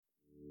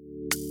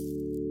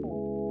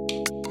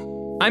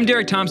I'm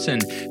Derek Thompson,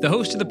 the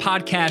host of the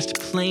podcast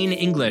Plain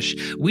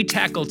English. We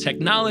tackle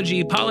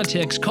technology,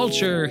 politics,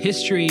 culture,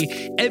 history,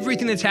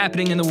 everything that's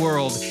happening in the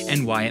world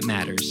and why it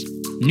matters.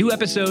 New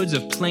episodes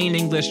of Plain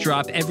English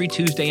drop every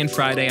Tuesday and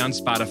Friday on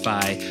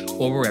Spotify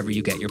or wherever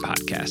you get your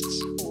podcasts.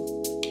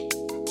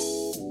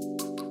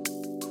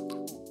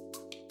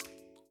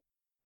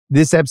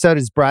 This episode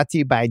is brought to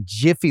you by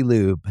Jiffy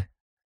Lube.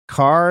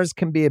 Cars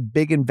can be a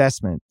big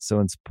investment, so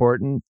it's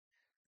important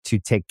to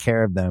take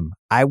care of them.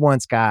 I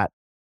once got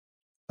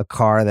a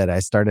car that I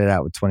started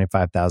out with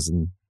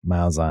 25,000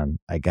 miles on.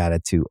 I got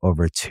it to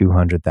over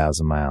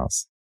 200,000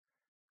 miles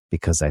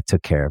because I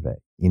took care of it.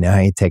 You know how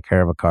you take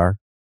care of a car?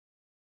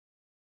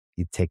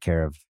 You take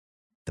care of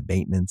the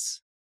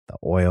maintenance, the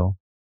oil,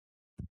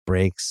 the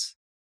brakes,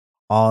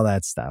 all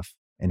that stuff.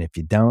 And if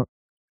you don't,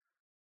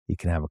 you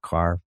can have a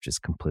car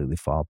just completely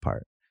fall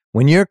apart.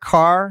 When your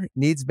car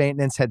needs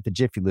maintenance, head to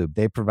Jiffy Lube.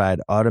 They provide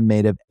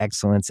automotive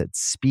excellence at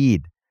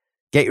speed.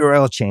 Get your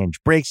oil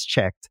change, brakes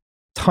checked,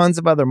 tons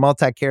of other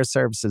multi-care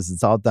services.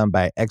 It's all done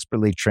by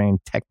expertly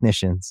trained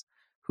technicians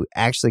who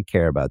actually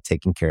care about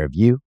taking care of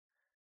you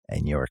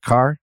and your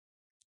car.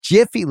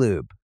 Jiffy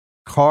Lube,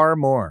 car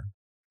more.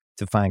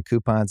 To find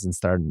coupons and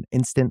start an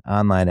instant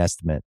online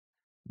estimate,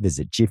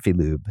 visit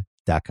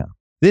jiffylube.com.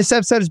 This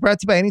episode is brought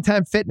to you by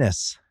Anytime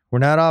Fitness. We're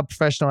not all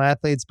professional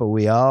athletes, but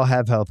we all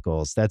have health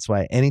goals. That's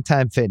why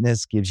Anytime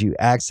Fitness gives you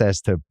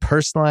access to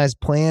personalized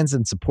plans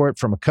and support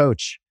from a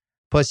coach.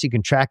 Plus, you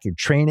can track your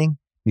training,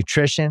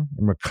 nutrition,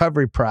 and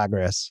recovery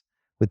progress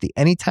with the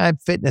Anytime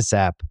Fitness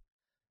app,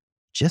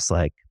 just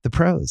like the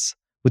pros.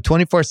 With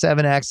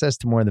 24/7 access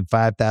to more than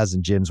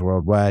 5,000 gyms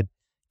worldwide,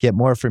 get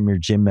more from your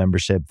gym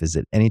membership.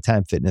 Visit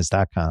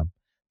anytimefitness.com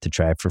to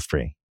try it for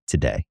free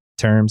today.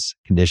 Terms,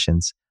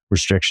 conditions,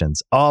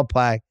 restrictions all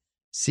apply.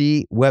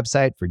 See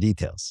website for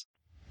details.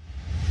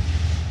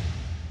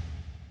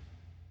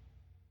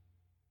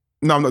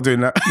 No, I'm not doing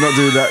that. Not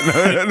doing that.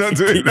 No, not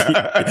doing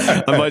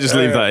that. I might just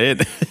leave that in.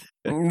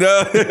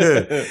 No.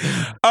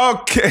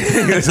 Okay.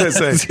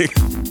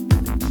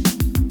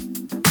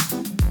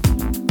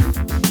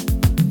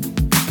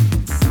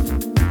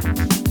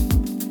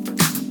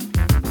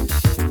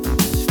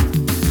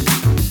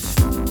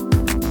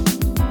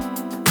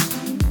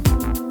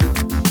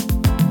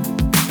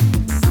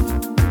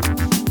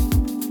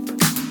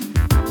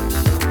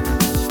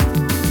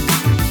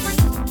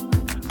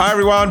 Hi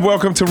everyone,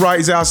 welcome to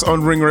Wrighty's House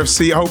on Ringer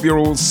FC. I hope you're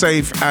all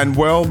safe and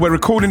well. We're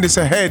recording this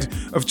ahead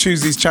of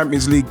Tuesday's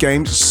Champions League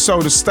games,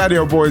 so the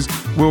Stadio boys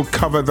will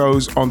cover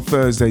those on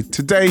Thursday.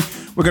 Today,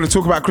 we're going to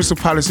talk about Crystal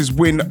Palace's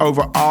win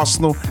over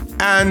Arsenal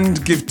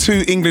and give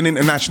two England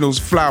internationals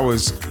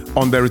flowers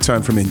on their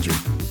return from injury.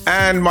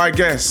 And my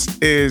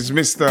guest is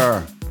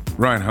Mr.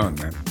 Ryan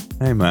Hunt, man.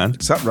 Hey man,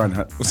 what's up, Ryan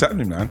Hunt? What's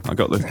happening, man? I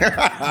got the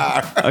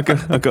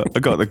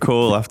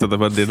call after the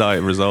Monday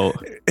night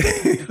result.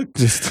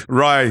 Just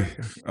right.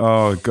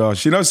 Oh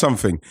gosh, you know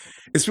something?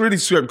 It's really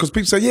strange because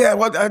people say, "Yeah,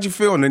 how'd you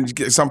feel?" And then you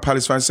get some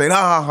Palace fans saying,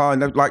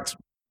 and they're like,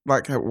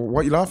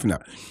 what are you laughing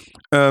at?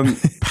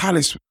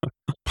 Palace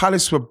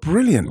were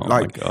brilliant. Oh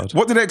my God.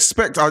 What did they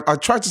expect? I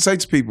tried to say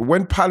to people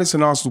when Palace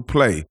and Arsenal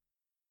play,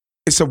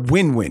 it's a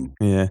win-win.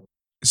 Yeah.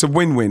 It's a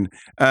win-win.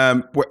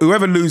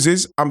 Whoever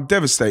loses, I'm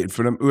devastated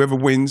for them. Whoever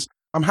wins,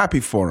 I'm happy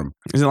for them.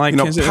 Is it like,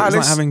 Palace, it's like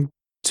having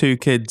two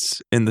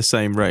kids in the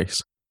same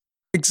race?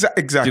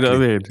 Exactly. Do you know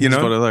what I mean? You it's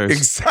one of those.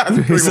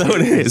 Exactly. Is that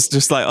what it is?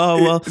 Just like,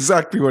 oh, well.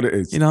 Exactly what it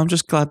is. I'm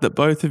just glad that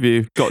both of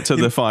you got to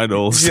the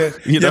finals. Yeah,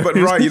 but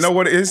right, you know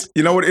what it is?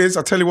 You know what it is?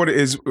 I'll tell you what it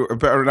is. A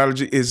better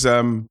analogy is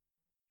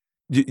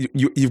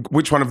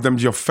which one of them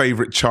is your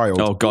favourite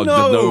child? Oh, God,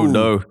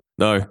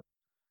 no.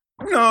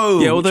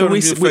 Yeah, although we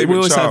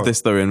always have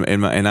this though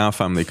in our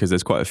family because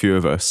there's quite a few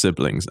of us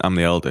siblings. I'm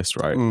the eldest,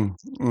 right?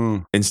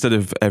 Instead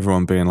of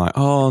everyone being like,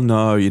 "Oh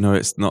no,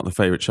 it's not the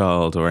favorite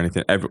child" or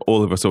anything,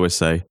 all of us always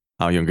say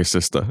our youngest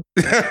sister,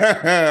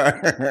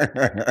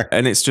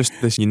 and it's just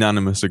this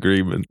unanimous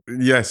agreement.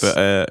 Yes,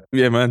 but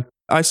yeah, man,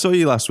 I saw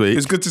you last week.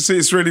 It's good to see.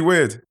 It's really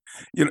weird.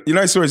 You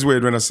know, it's always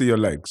weird when I see your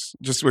legs.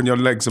 Just when your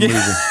legs are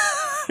moving.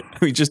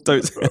 We just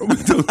don't.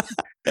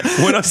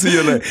 When I see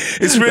your leg,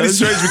 it's really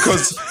strange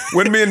because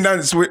when me and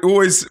Nance,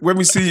 when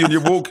we see you and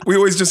you walk, we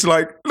always just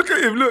like, look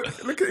at him,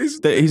 look at his.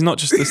 He's not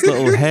just this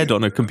little head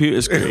on a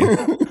computer screen.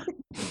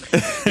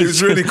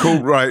 It's really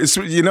cool, right? It's,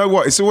 you know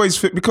what? It's always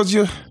fit because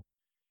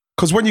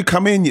when you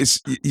come in,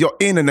 you're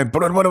in and then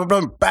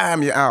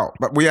bam, you're out.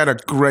 But we had a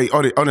great,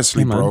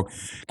 honestly, bro.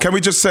 Can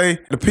we just say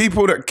the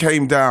people that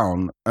came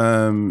down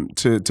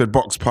to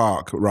Box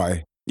Park,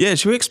 right? Yeah,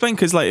 should we explain?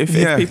 Because if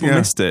people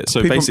missed it.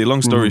 So basically,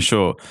 long story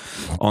short,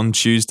 on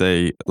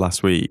Tuesday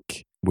last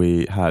week,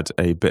 we had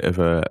a bit of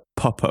a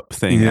pop-up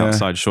thing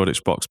outside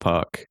Shoreditch Box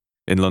Park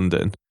in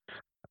London.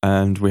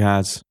 And we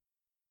had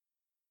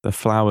the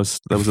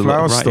flowers. There was a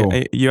flower store.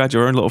 You had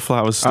your own little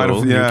flowers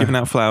stall. You were giving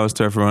out flowers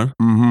to everyone.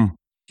 Mm-hmm.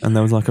 And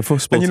there was like a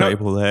football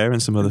table there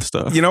and some other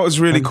stuff. You know what was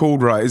really cool,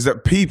 right, is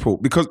that people,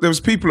 because there was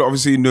people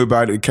obviously who knew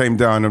about it, came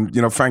down and,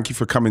 thank you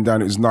for coming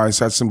down. It was nice.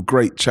 Had some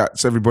great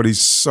chats.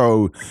 Everybody's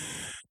so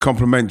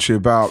complimentary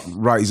about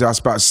Wrighty's House,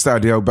 about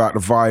Stadio, about the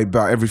vibe,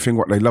 about everything,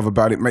 what they love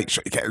about it. Make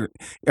sure you get it.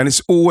 And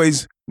it's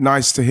always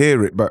nice to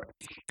hear it. But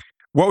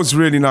what was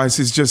really nice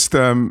is just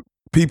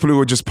people who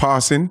were just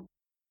passing.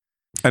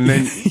 And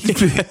then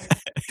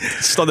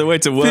just on their way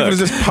to work, people are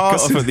just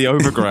passing. Got off at the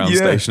overground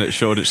station at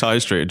Shoreditch High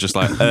Street and just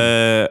like,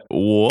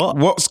 what?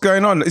 What's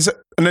going on?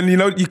 And then,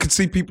 you could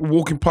see people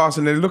walking past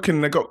and they're looking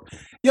and they go,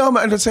 yo,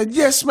 man. And I said,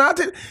 yes, man. I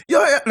did.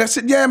 Yeah. And I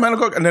said, yeah, man.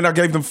 And then I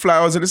gave them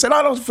flowers and they said,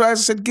 I don't flowers.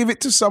 I said, give it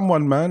to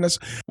someone, man. That's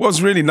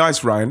what's really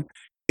nice, Ryan,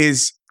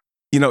 is,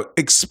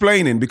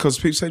 explaining, because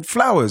people said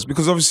flowers,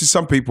 because obviously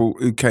some people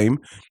who came,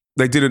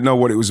 they didn't know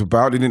what it was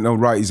about. They didn't know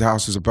Wrighty's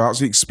House was about.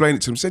 So he explained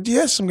it to them, said,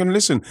 yes, I'm going to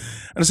listen.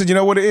 And I said, you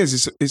know what it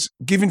is? It's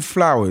giving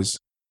flowers,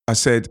 I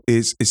said,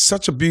 is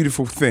such a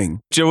beautiful thing.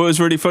 Do you know what was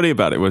really funny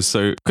about it was,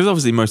 because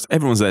obviously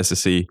everyone's there to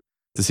see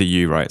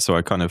you, right? So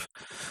I kind of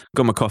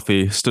got my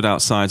coffee, stood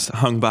outside,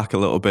 hung back a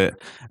little bit,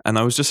 and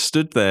I was just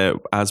stood there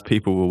as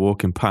people were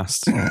walking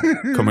past,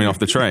 coming off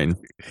the train,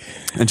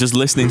 and just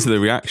listening to the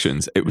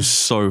reactions. It was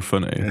so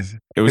funny.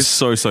 It was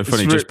so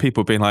funny. Just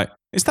people being like,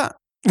 is that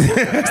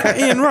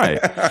Ian Wright?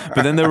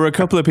 But then there were a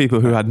couple of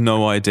people who had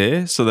no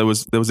idea. So there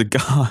was a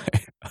guy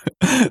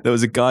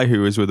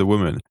who was with a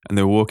woman, and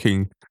they were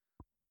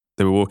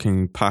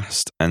walking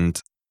past,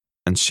 and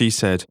she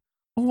said,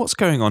 oh, what's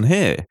going on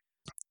here?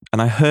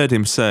 And I heard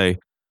him say,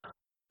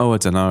 oh, I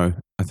don't know,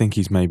 I think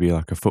he's maybe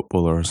like a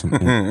footballer or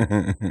something.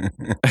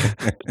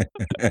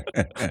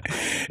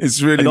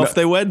 It's really, and off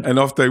they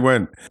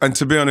went. And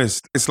to be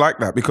honest, it's like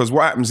that, because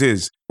what happens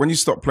is when you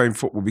stop playing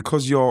football,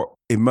 because you're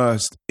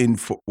immersed in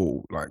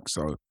football, like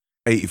so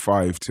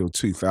 85 till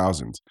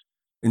 2000,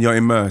 and you're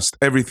immersed,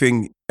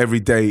 everything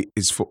every day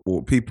is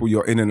football. People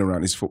you're in and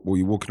around is football.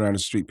 You're walking around the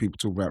street, people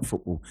talk about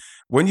football.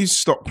 When you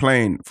stop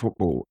playing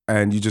football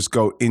and you just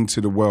go into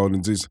the world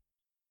and just,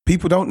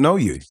 people don't know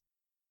you.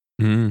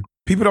 Mm.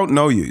 People don't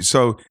know you.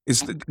 So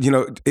it's,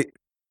 it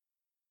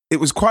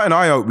was quite an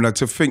eye-opener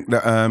to think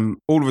that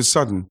all of a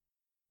sudden,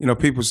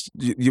 people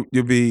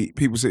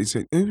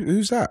say,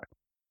 who's that?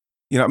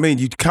 You know what I mean?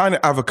 You kind of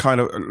have a kind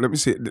of, let me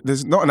see,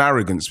 there's not an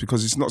arrogance,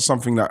 because it's not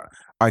something that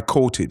I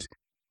courted.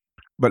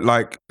 But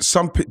like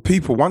some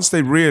people, once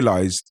they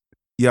realized,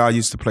 I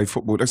used to play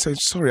football, they say,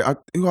 sorry,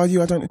 who are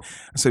you? I don't.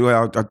 I say,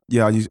 well,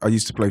 I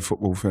used to play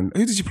football for. Who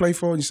did you play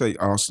for? And you say,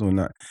 Arsenal and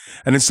that.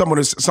 And then someone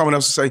else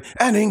will say,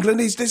 and England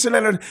is this and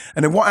that.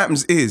 And then what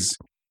happens is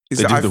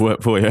they do the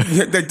work for you.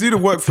 Yeah, they do the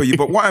work for you.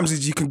 But what happens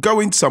is you can go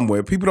in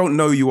somewhere, people don't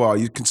know who you are.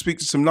 You can speak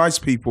to some nice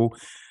people,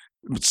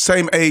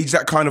 same age,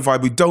 that kind of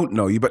vibe, who don't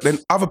know you. But then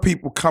other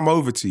people come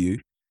over to you.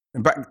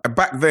 And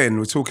back then,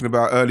 we're talking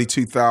about early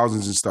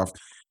 2000s and stuff,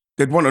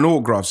 they'd want an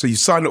autograph. So you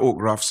sign the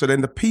autograph. So then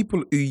the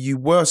people who you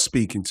were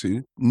speaking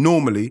to,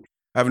 normally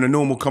having a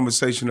normal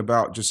conversation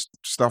about just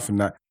stuff and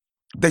that,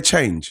 they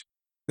change.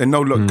 They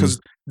no look, because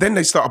then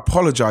they start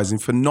apologizing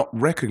for not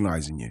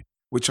recognizing you,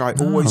 which I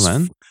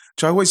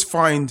always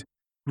find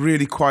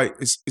really quite,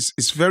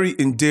 it's very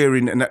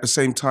endearing. And at the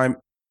same time,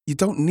 you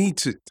don't need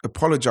to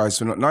apologize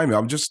for not knowing me.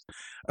 I'm just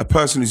a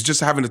person who's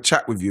just having a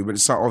chat with you. But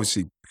it's not,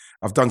 obviously,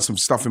 I've done some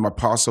stuff in my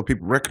past so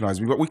people recognize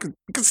me. But we can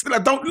still,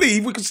 don't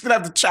leave. We can still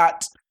have the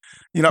chat.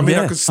 You know what I mean?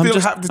 I could still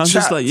have the chat. I'm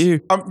just like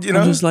you. I'm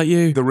just like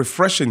you. The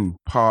refreshing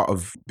part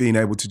of being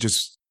able to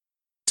just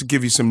to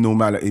give you some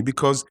normality,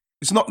 because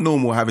it's not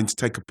normal having to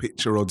take a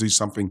picture or do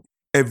something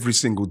every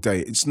single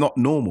day. It's not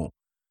normal.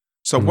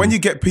 So when you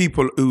get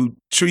people who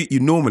treat you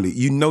normally,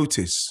 you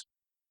notice.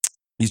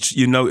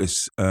 You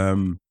notice.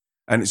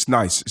 And it's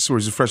nice. It's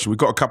always refreshing. We've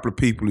got a couple of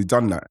people who've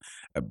done that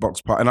at Box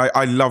Park. And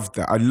I loved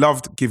that. I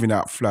loved giving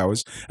out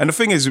flowers. And the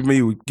thing is with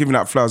me, giving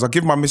out flowers, I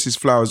give my missus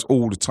flowers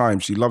all the time.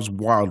 She loves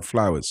wild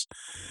flowers.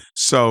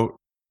 So,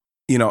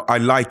 I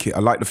like it. I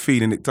like the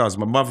feeling it does.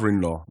 My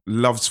mother-in-law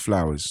loves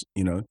flowers,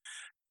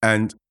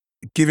 and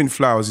giving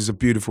flowers is a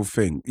beautiful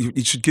thing.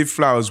 You should give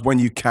flowers when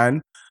you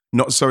can,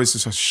 not so it's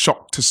just a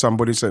shock to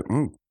somebody. Say,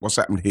 what's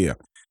happened here?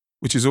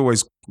 Which is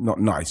always not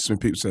nice when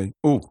people say,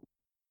 oh,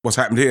 what's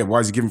happened here? Why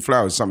is he giving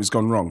flowers? Something's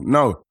gone wrong.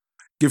 No,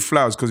 give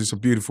flowers because it's a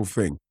beautiful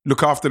thing.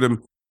 Look after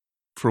them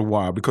for a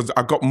while, because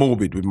I got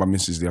morbid with my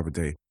missus the other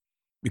day,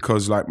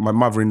 because like my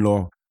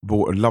mother-in-law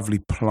bought a lovely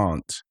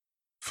plant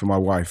for my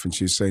wife, and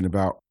she was saying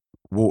about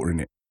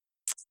watering it.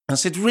 I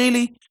said,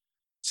 really?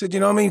 I said, you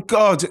know what I mean?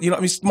 God, you know what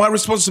I mean? It's my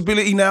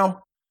responsibility now.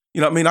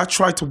 You know what I mean? I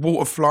try to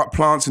water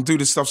plants and do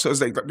this stuff so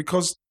as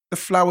because the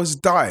flowers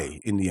die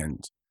in the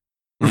end.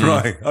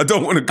 Right. I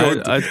don't want to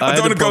go. I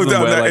don't want to go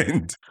down that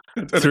end.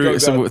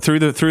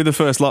 Through the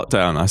first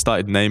lockdown, I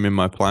started naming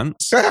my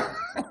plants.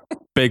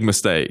 Big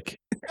mistake.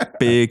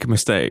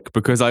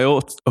 Because I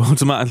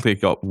automatically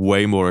got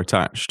way more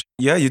attached.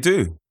 Yeah, you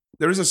do.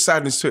 There is a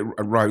sadness to it,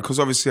 right? Because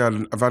obviously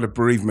I've had a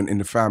bereavement in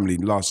the family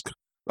last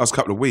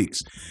couple of weeks.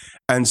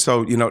 And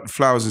so,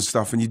 flowers and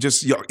stuff, and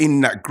you're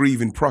in that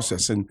grieving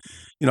process. And,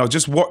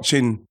 just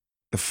watching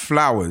the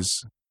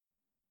flowers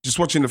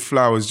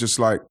just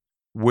like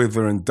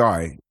wither and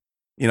die,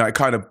 it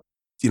kind of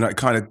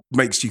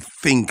makes you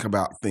think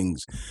about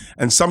things.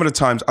 And some of the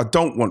times I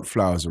don't want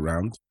flowers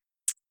around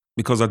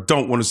because I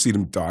don't want to see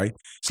them die.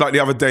 It's like the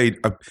other day,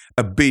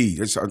 a bee,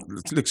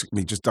 look at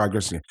me just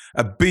digressing here.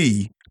 A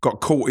bee got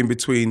caught in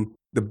between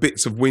the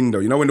bits of window,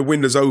 you know, when the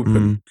window's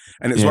open,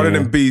 and it's one of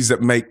them bees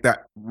that make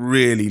that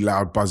really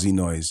loud buzzy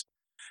noise.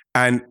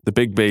 And the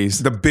big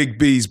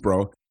bees,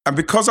 bro. And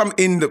because I'm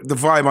in the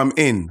vibe I'm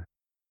in,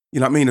 you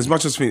know what I mean? As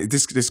much as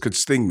this could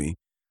sting me,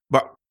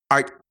 but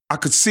I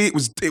could see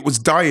it was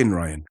dying,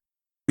 Ryan.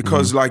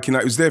 Because like, you know,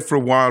 it was there for a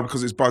while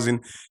because it's buzzing.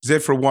 It was there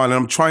for a while and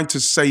I'm trying to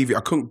save it.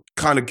 I couldn't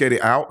kind of get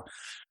it out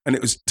and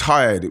it was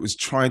tired. It was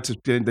trying to,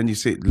 then you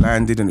see it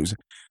landed and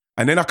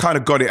then I kind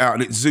of got it out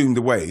and it zoomed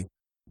away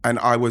and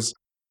I was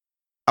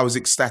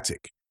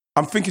ecstatic.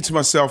 I'm thinking to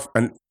myself,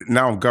 and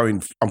now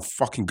I'm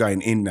fucking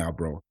going in now,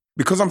 bro.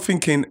 Because I'm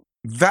thinking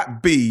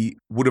that bee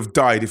would have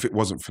died if it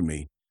wasn't for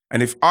me.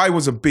 And if I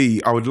was a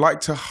bee, I would like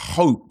to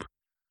hope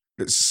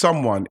that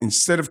someone,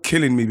 instead of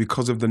killing me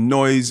because of the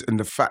noise and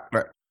the fact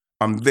that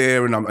I'm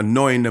there and I'm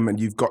annoying them and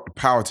you've got the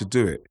power to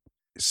do it,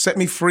 set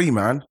me free,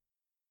 man.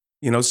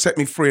 You know, set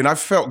me free. And I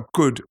felt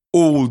good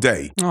all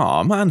day.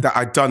 Oh, man. That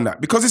I'd done that.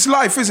 Because it's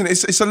life, isn't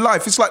it? It's a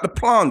life. It's like the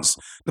plants.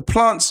 The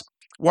plants,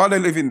 while they're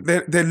living,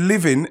 they're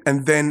living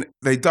and then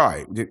they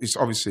die.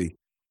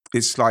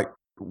 It's like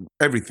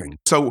everything.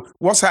 So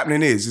what's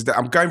happening is that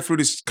I'm going through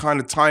this kind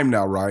of time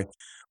now, right,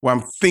 where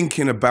I'm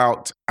thinking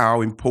about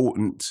how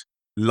important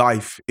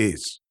life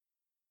is.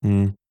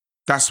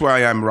 That's where I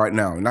am right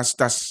now. And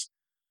that's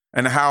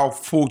and how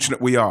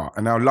fortunate we are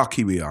and how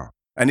lucky we are.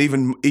 And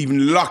even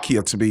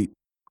luckier to be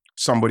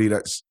somebody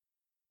that's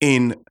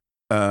in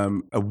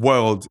a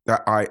world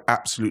that I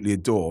absolutely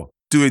adore,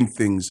 doing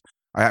things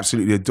I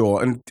absolutely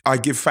adore. And I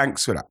give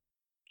thanks for that.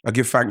 I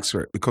give thanks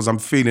for it because I'm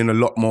feeling a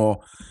lot more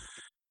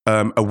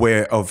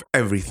aware of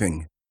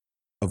everything,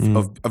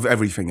 of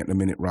everything at the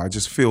minute, right? I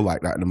just feel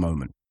like that in the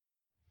moment.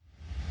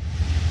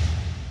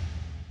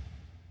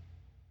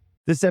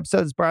 This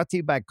episode is brought to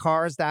you by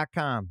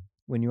Cars.com.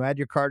 When you add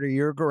your car to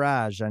your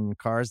garage on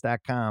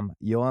Cars.com,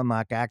 you'll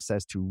unlock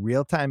access to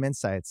real-time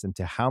insights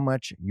into how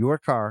much your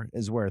car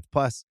is worth.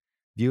 Plus,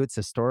 view its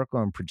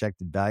historical and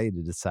projected value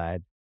to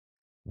decide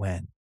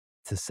when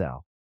to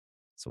sell.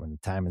 So when the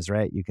time is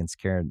right, you can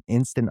secure an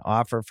instant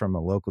offer from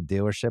a local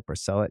dealership or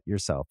sell it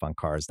yourself on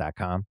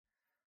Cars.com.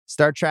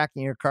 Start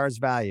tracking your car's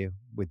value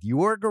with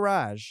your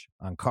garage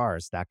on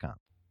Cars.com.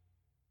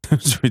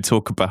 Should we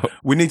talk about?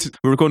 We're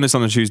recording this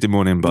on a Tuesday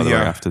morning, by the way,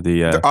 after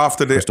the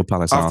Crystal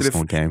Palace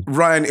Arsenal game.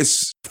 Ryan,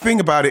 the thing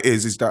about it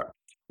is that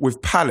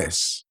with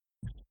Palace,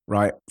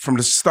 right, from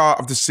the start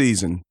of the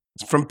season,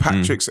 from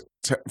Patrick's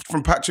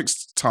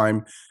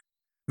time,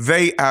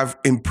 they have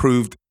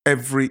improved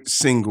every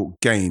single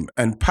game,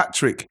 and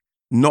Patrick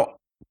not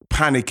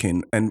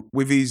panicking and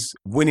with his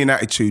winning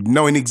attitude,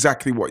 knowing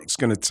exactly what it's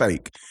going to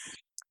take.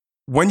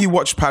 When you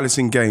watch Palace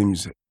in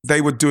games,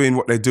 they were doing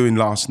what they're doing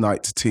last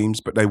night to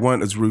teams, but they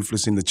weren't as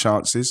ruthless in the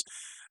chances.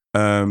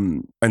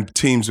 And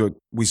teams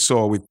we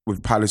saw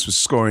with Palace was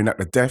scoring at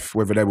the death,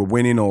 whether they were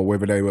winning or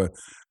whether they were,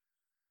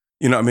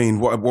 you know what I mean,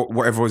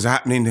 whatever was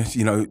happening,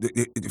 you know,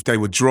 if they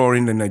were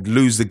drawing, then they'd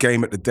lose the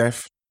game at the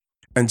death.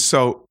 And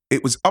so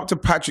it was up to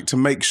Patrick to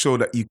make sure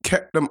that you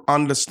kept them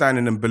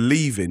understanding and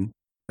believing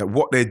that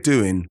what they're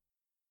doing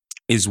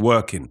is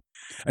working.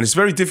 And it's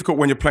very difficult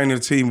when you're playing in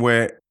a team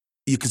where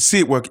you can see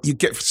it work. You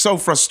get so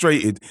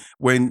frustrated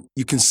when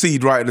you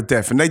concede right at the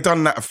death. And they've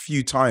done that a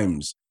few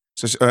times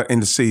in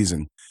the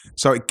season.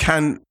 So it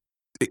can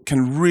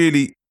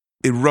really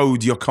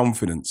erode your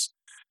confidence.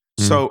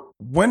 So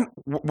when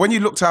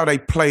you looked how they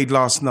played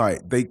last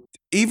night,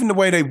 even the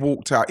way they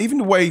walked out, even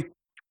the way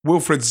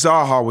Wilfred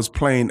Zaha was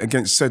playing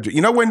against Cedric.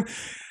 You know when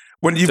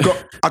you've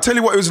got, I'll tell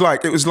you what it was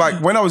like. It was like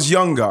when I was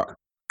younger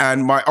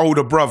and my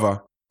older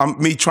brother,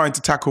 me trying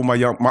to tackle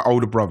my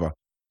older brother.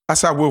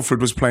 That's how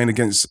Wilfred was playing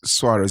against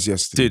Suarez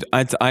yesterday. Dude,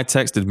 I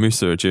texted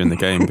Musa during the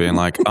game being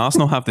like,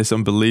 Arsenal have this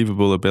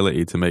unbelievable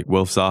ability to make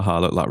Wilf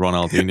Zaha look like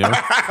Ronaldinho.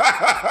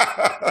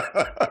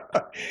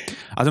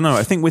 I don't know.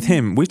 I think with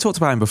him, we've talked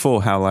about him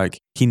before, how like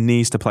he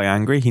needs to play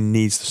angry. He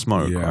needs to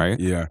smoke, right?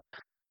 Yeah.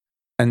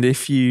 And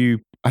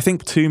I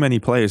think too many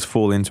players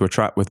fall into a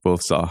trap with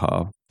Wilf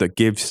Zaha that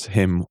gives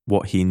him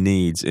what he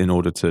needs in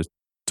order to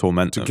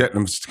torment them.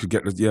 To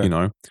get them, yeah. You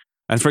know?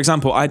 And for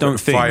example, I don't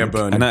think,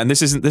 and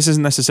this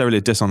isn't necessarily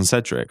a diss on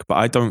Cedric, but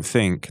I don't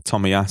think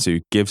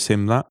Tomiyasu gives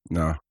him that.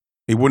 No,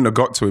 he wouldn't have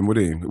got to him, would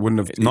he?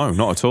 No,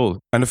 not at all.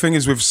 And the thing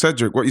is with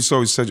Cedric, what you saw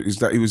with Cedric is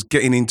that he was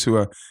getting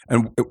into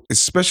and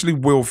especially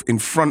Wilf in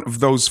front of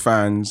those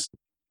fans,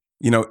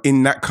 you know,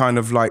 in that kind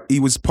of like,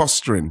 he was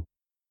posturing.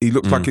 He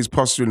looked like he was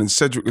posturing and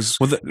Cedric was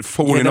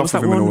falling off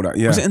of him and all that.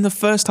 Yeah. Was it in the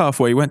first half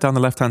where he went down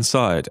the left-hand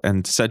side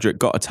and Cedric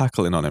got a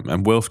tackle in on him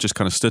and Wilf just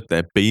kind of stood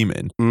there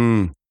beaming?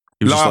 And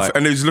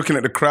he was looking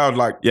at the crowd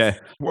like,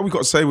 what we got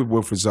to say with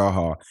Wilfred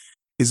Zaha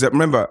is that,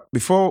 remember,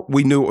 before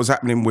we knew what was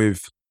happening with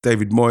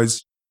David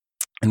Moyes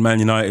and Man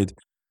United,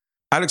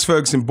 Alex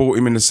Ferguson bought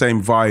him in the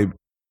same vibe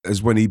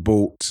as when he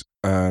bought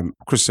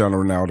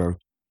Cristiano Ronaldo.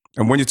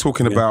 And when you're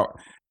talking about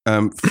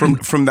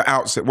from the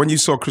outset, when you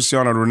saw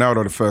Cristiano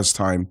Ronaldo the first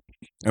time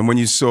and when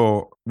you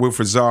saw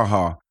Wilfred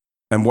Zaha,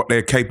 and what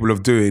they're capable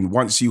of doing.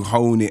 Once you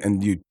hone it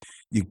and you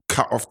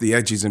cut off the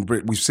edges, and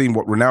we've seen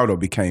what Ronaldo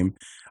became.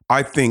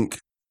 I think,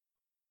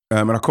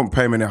 and I couldn't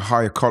pay him any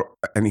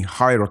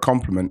higher a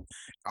compliment.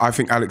 I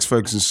think Alex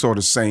Ferguson saw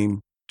the same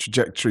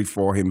trajectory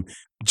for him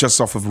just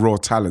off of raw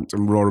talent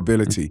and raw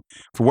ability.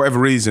 For whatever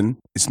reason,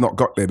 it's not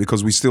got there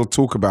because we still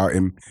talk about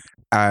him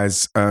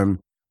as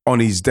on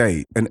his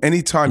day. And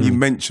anytime you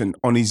mention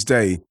on his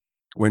day,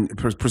 when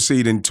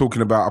proceeding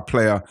talking about a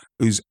player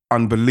who's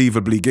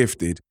unbelievably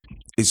gifted,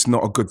 it's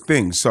not a good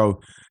thing.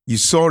 So you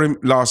saw him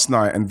last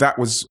night, and that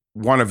was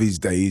one of his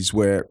days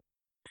where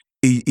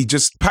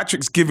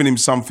Patrick's given him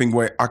something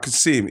where I could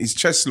see him. His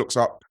chest looks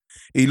up.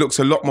 He looks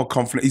a lot more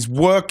confident. He's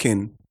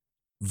working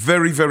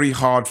very, very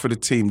hard for the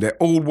team. They're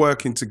all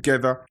working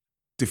together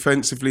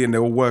defensively, and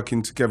they're all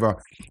working together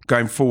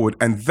going forward.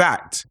 And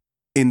that,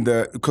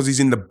 because he's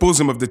in the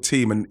bosom of the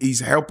team and he's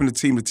helping the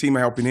team are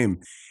helping him.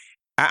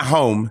 At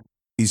home,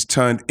 he's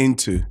turned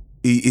into,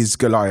 he is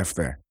Goliath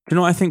there. You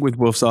know what I think with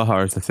Wilf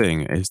Zaha is the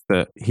thing, is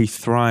that he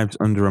thrives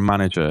under a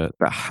manager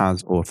that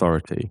has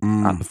authority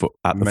at the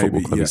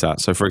football club he's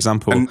at. So, for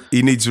example... And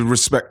he needs to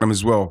respect them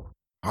as well.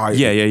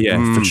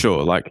 For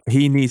sure. Like,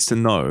 he needs to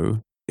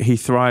know he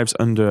thrives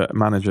under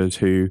managers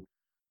who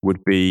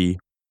the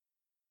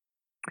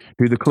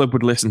club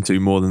would listen to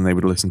more than they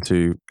would listen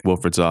to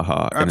Wilfried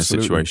Zaha in a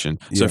situation.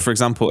 So, for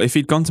example, if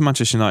he'd gone to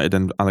Manchester United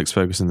and Alex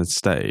Ferguson had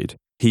stayed,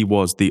 he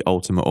was the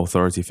ultimate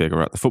authority figure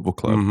at the football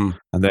club.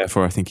 And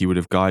therefore, I think he would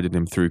have guided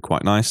him through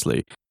quite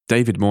nicely.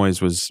 David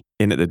Moyes was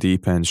in at the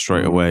deep end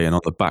straight away and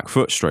on the back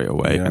foot straight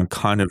away and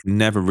kind of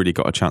never really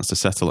got a chance to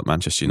settle at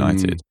Manchester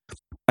United.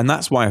 And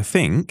that's why I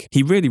think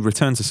he really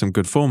returned to some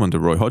good form under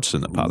Roy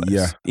Hodgson at Palace.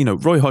 Yeah. You know,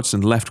 Roy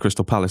Hodgson left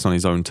Crystal Palace on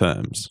his own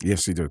terms.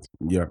 Yes, he did.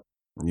 Yeah.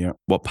 Yeah.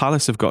 What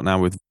Palace have got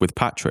now with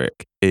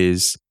Patrick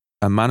is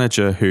a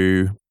manager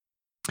who,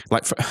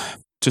 like,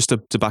 just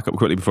to back up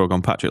quickly before I go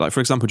on Patrick, like, for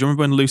example, do you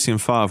remember when Lucien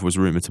Favre was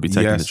rumoured to be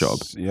taking the job?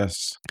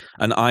 Yes.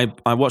 And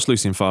I watched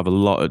Lucien Favre a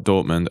lot at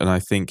Dortmund, and I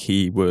think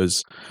he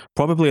was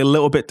probably a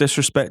little bit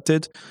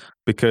disrespected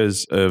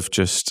because of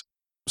just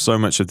so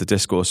much of the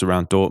discourse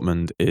around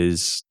Dortmund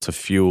is to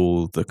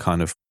fuel the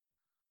kind of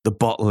the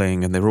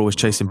bottling, and they're always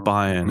chasing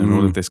Bayern and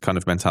all of this kind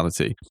of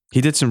mentality. He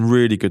did some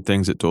really good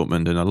things at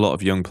Dortmund, and a lot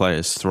of young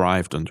players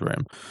thrived under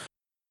him.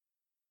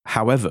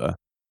 However,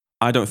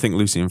 I don't think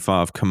Lucien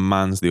Favre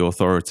commands the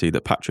authority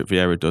that Patrick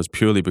Vieira does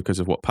purely because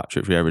of what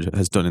Patrick Vieira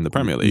has done in the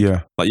Premier League.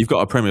 Yeah. Like, you've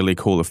got a Premier League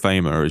Hall of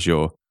Famer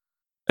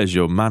as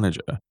your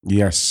manager.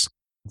 Yes.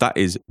 That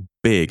is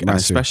big. Massive. And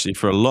especially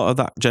for a lot of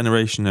that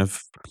generation of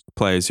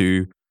players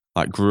who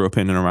like grew up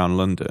in and around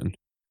London.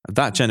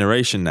 That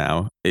generation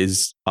now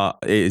is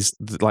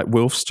like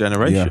Wilf's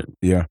generation.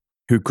 Yeah.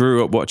 Who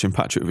grew up watching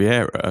Patrick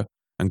Vieira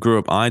and grew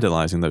up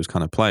idolizing those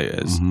kind of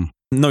players.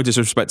 No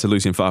disrespect to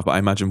Lucien Favre, but I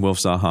imagine Wilf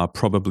Zaha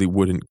probably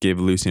wouldn't give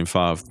Lucien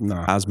Favre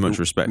as much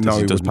respect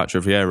as he does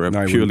Patrick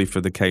Vieira, purely for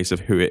the case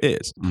of who it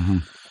is.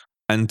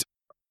 And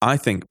I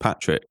think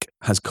Patrick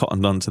has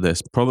cottoned on to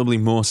this probably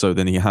more so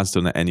than he has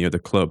done at any other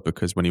club,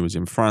 because when he was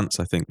in France,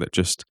 I think that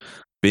just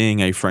being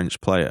a French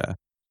player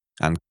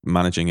and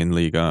managing in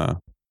Liga,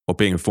 or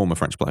being a former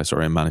French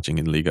player, and managing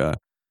in Liga,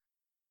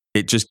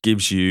 it just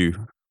gives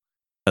you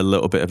a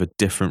little bit of a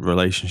different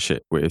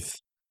relationship with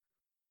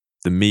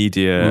the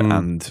media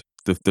and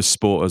the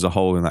sport as a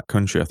whole in that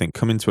country. I think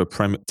coming to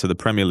the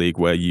Premier League,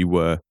 where you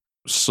were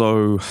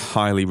so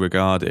highly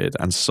regarded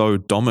and so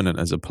dominant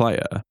as a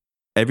player,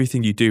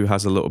 everything you do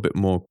has a little bit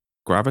more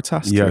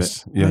gravitas to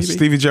it. Yes.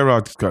 Stevie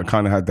Gerrard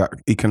kind of had that.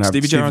 He can have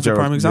Stevie Gerrard's a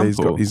prime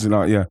example.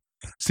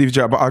 Stevie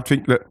Gerrard. But I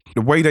think that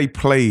the way they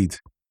played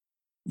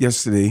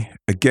yesterday,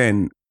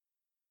 again,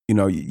 you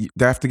know,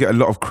 they have to get a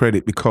lot of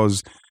credit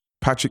because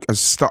Patrick has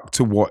stuck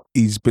to what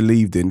he's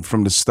believed in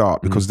from the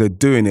start, because they're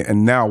doing it,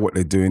 and now what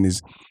they're doing is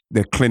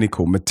they're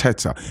clinical.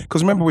 Mateta,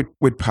 because remember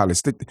with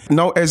Palace,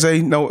 no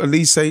Eze, no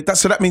Elise.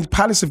 So that means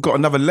Palace have got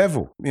another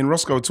level. Me and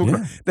Roscoe were talking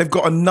about. They've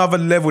got another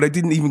level. They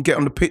didn't even get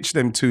on the pitch,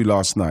 them two,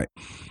 last night.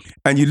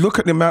 And you look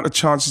at the amount of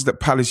chances that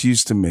Palace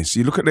used to miss.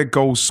 You look at their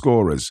goal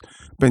scorers,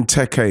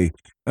 Benteke,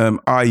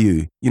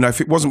 Ayew. You know,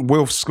 if it wasn't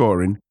Wilf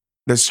scoring,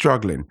 they're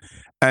struggling.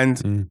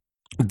 And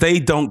they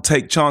don't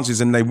take chances,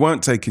 and they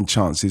weren't taking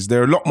chances.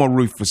 They're a lot more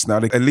ruthless now.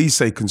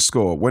 Elise can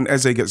score. When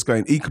Eze gets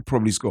going, he could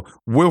probably score.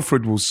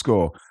 Wilfred will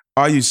score.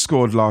 Ayew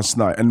scored last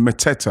night, and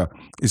Mateta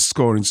is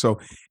scoring. So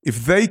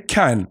if they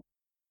can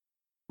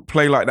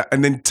play like that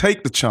and then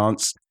take the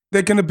chance,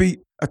 they're going to be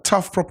a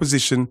tough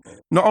proposition,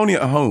 not only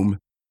at home,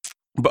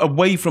 but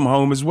away from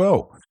home as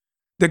well.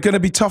 They're going to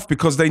be tough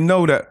because they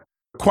know that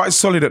quite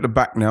solid at the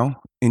back now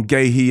in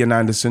Guéhi and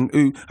Anderson,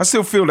 who I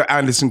still feel that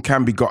Anderson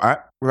can be got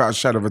at without a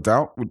shadow of a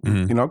doubt.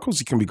 You know, of course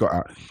he can be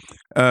got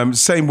at.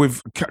 Same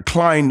with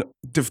Klein,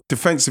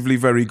 defensively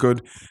very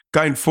good.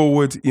 Going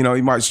forward, you know,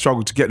 he might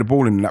struggle to get the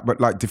ball in that,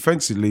 but like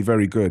defensively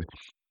very good.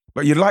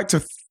 But you'd like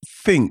to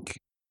think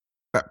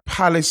that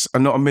Palace are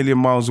not a million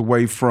miles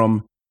away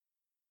from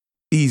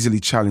easily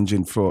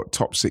challenging for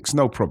top six.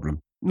 No problem.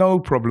 No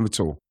problem at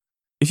all.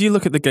 If you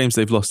look at the games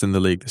they've lost in the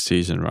league this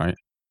season, right?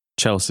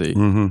 Chelsea,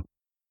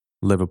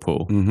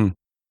 Liverpool,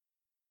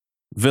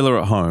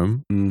 Villa at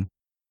home,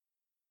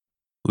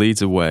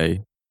 Leeds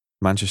away,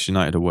 Manchester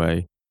United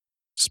away,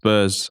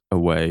 Spurs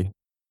away.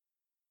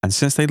 And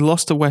since they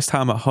lost to West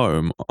Ham at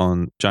home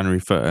on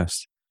January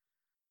 1st,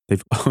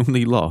 they've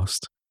only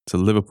lost to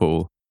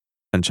Liverpool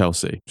and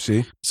Chelsea.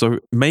 See? So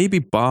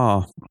maybe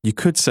you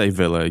could say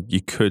Villa,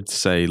 you could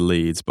say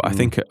Leeds, but I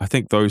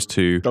think those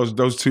two...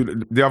 Those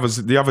two, the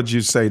others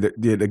you say that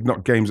they're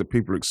not games that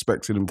people are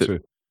expecting them to.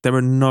 There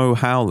are no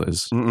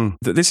howlers.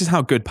 This is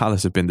how good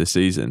Palace have been this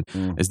season,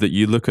 is that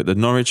you look at the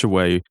Norwich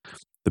away,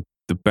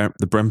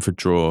 the Brentford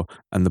draw,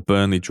 and the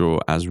Burnley draw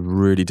as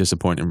really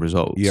disappointing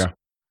results. Yeah.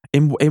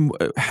 In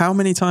how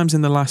many times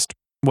in the last,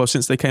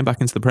 since they came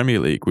back into the Premier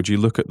League, would you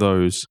look at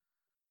those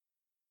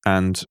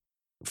and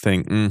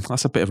think,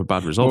 that's a bit of a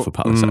bad result for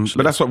Palace, actually?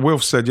 But that's what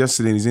Wilf said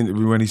yesterday in his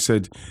interview when he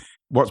said,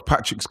 what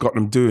Patrick's got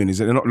them doing is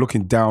that they're not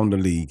looking down the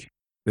league.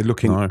 They're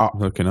looking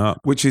up.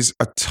 Which is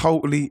a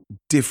totally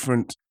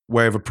different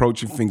way of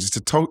approaching things. It's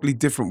a totally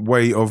different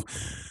way of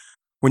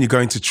when you're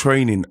going to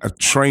training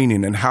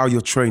and how you're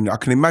training. I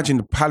can imagine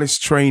the Palace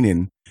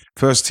training,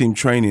 first team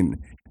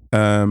training,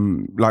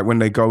 like when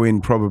they go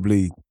in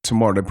probably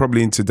tomorrow, they're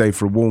probably in today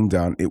for a warm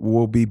down, it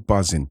will be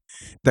buzzing.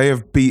 They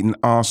have beaten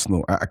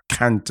Arsenal at a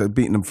canter,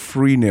 beaten them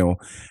 3-0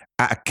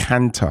 at a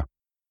canter.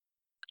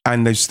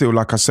 And they've still,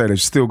 like I said,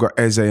 they've still got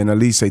Eze and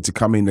Elise to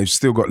come in. They've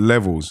still got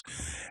levels.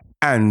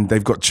 And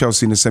they've got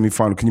Chelsea in the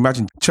semi-final. Can you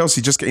imagine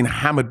Chelsea just getting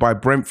hammered by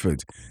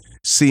Brentford,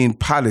 seeing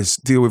Palace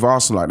deal with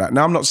Arsenal like that?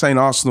 Now, I'm not saying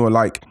Arsenal are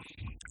like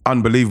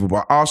unbelievable,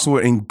 but Arsenal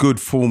were in good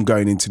form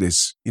going into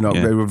this. You know,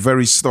 They were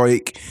very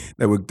stoic.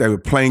 They were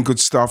playing good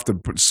stuff. They're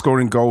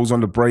scoring goals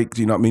on the break.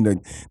 You know what I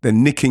mean? They're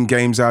nicking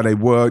games out. They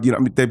were. You know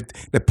what I mean?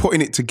 They're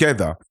putting it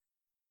together.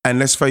 And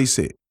let's face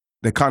it,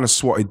 they kind of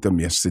swatted them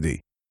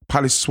yesterday.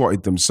 Palace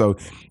swatted them. So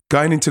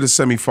going into the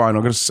semi-final,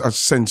 I'm going to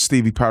send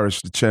Stevie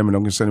Parish, the chairman.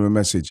 I'm going to send him a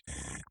message,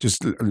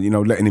 just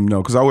letting him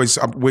know, because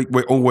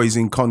we're always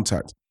in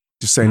contact.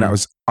 Just saying that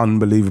was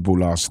unbelievable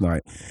last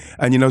night.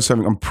 And you know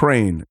something, I'm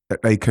praying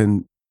that they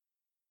can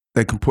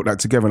put that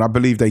together. And I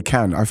believe they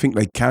can. I think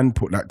they can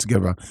put that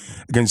together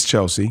against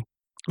Chelsea.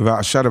 Without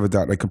a shadow of a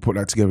doubt, they can put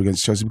that together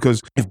against Chelsea.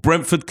 Because if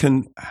Brentford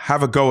can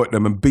have a go at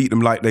them and beat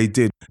them like they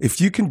did,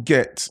 if you can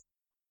get,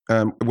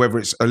 whether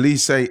it's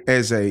Elise,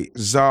 Eze,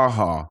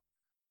 Zaha,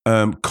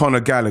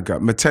 Conor Gallagher,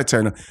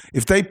 Mateta,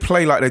 if they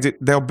play like they did,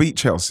 they'll beat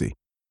Chelsea.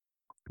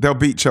 They'll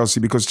beat Chelsea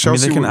because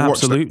Chelsea they can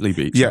absolutely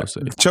beat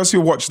Chelsea. Chelsea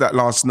will watch that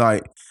last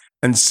night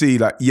and see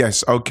like,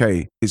 yes,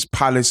 okay, it's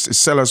Palace,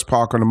 it's Selhurst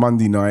Park on a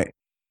Monday night,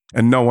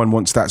 and no one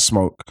wants that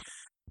smoke.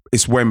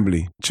 It's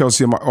Wembley.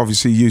 Chelsea are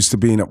obviously used to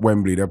being at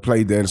Wembley. They've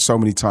played there so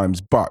many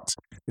times, but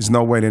there's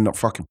no way they're not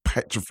fucking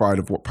petrified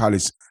of what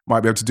Palace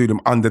might be able to do them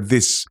under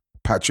this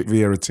Patrick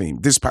Vieira team.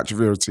 This Patrick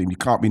Vieira team, you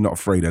can't be not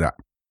afraid of that.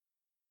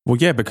 Well,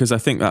 yeah, because I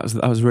think that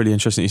was really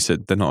interesting. You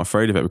said they're not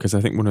afraid of it, because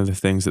I think one of the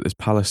things that this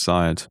Palace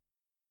side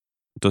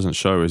doesn't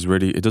show is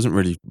it doesn't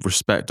really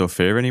respect or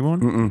fear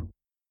anyone.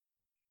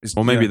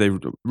 Or maybe they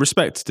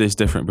respect is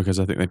different, because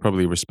I think they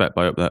probably respect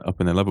by up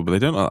in their level, but they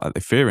don't like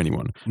they fear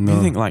anyone. No.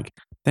 You think like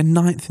they're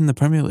 9th in the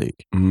Premier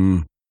League.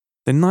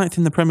 They're 9th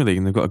in the Premier League,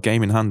 and they've got a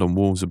game in hand on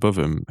Wolves above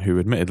them, who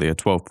admittedly are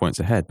 12 points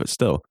ahead, but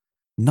still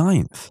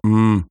 9th.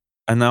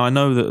 And now I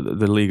know that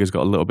the league has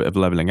got a little bit of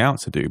levelling out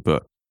to do,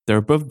 but they're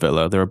above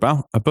Villa. They're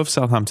above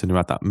Southampton, who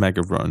had that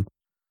mega run.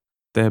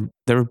 They're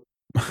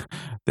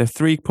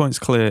 3 points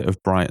clear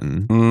of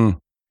Brighton,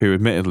 who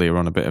admittedly are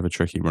on a bit of a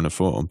tricky run of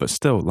form, but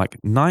still like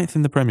 9th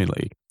in the Premier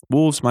League.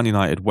 Wolves, Man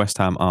United, West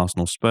Ham,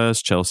 Arsenal,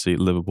 Spurs, Chelsea,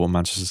 Liverpool,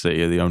 Manchester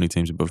City are the only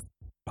teams above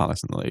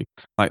Palace in the league.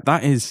 Like,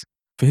 that is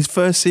for his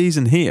first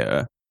season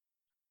here.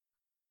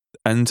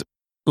 And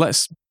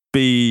let's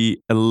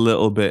be a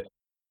little bit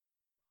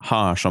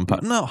harsh on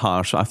not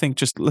harsh. I think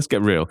just let's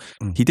get real.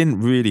 He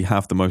didn't really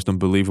have the most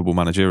unbelievable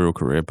managerial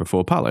career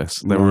before Palace.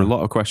 There were a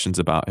lot of questions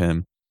about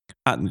him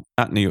at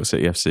New York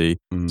City FC,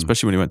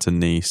 especially when he went to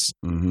Nice.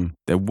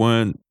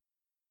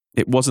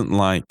 It wasn't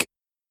like,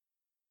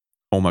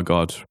 oh my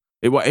God.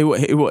 Patrick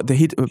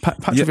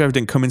Vieira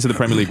didn't come into the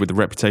Premier League with the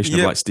reputation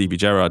of like Stevie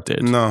Gerrard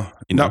did. No,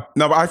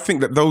 but I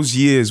think that those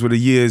years were the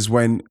years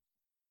when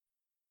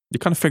you're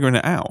kind of figuring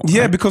it out.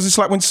 Yeah, right? Because it's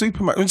like when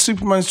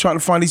Superman's trying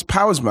to find his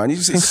powers, man.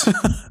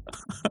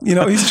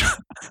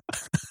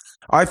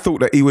 I thought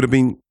that he would have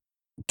been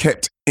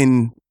kept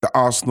in the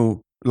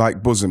Arsenal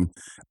like bosom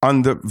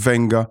under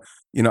Wenger.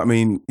 You know what I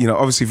mean? You know,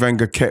 obviously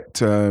Wenger kept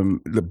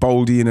the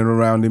Baldy in and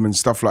around him and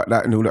stuff like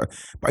that and all that,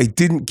 but he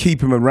didn't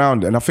keep him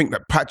around. And I think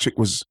that Patrick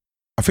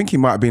he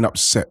might have been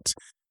upset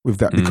with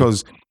that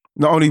because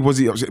not only was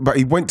he upset, but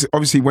he went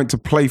to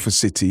play for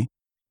City.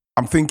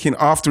 I'm thinking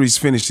after he's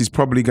finished, he's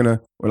probably gonna.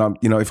 Well,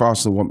 if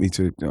Arsenal want me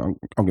to,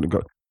 I'm gonna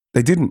go.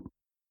 They didn't,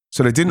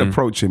 so they didn't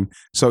approach him.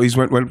 So he's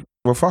went,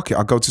 well, fuck it,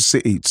 I'll go to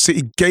City.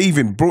 City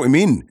brought him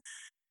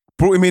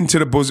into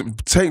the bosom,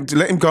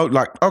 let him go.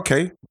 Like,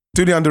 okay,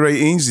 do the under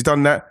 18s. He's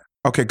done that.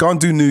 Okay, go and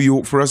do New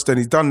York for us. Then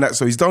he's done that.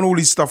 So he's done all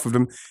his stuff with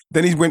them.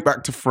 Then he went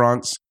back to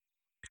France.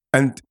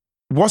 And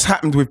what's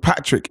happened with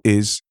Patrick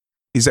is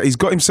that he's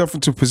got himself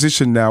into a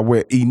position now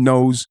where he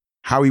knows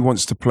how he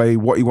wants to play,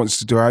 what he wants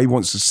to do, how he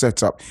wants to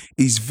set up.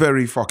 He's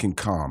very fucking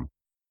calm.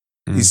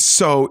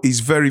 He's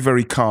very,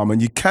 very calm.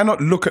 And you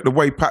cannot look at the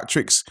way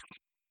Patrick's,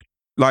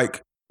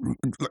 like,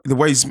 the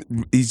way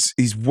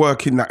he's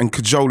working that and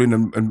cajoling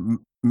and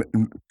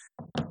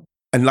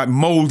like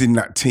molding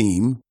that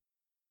team,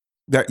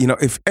 that, you know,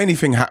 if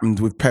anything happened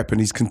with Pep and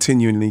he's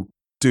continually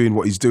doing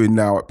what he's doing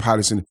now at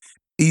Palace, and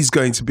he's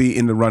going to be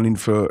in the running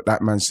for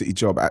that Man City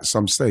job at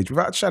some stage,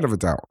 without a shadow of a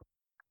doubt.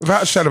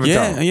 Without a shadow of a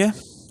doubt.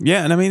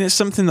 Yeah. And I mean, it's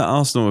something that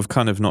Arsenal have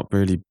kind of not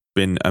really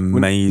been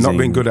amazing, not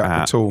been good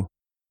at all.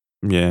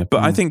 Yeah,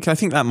 but I think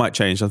that might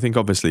change. I think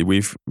obviously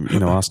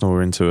Arsenal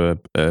were into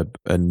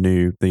a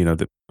new, you know,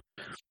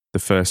 the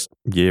first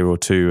year or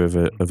two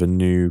of a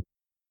new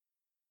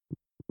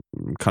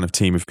kind of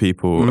team of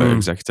people at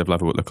executive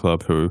level at the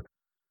club who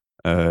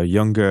are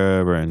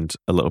younger and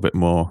a little bit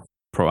more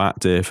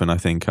proactive, and I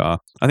think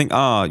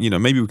you know,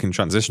 maybe we can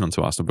transition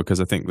onto Arsenal, because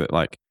I think that,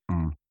 like,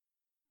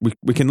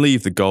 we can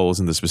leave the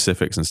goals and the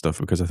specifics and stuff,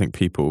 because I think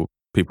people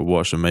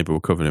watch them. Maybe we'll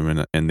cover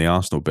them in the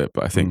Arsenal bit,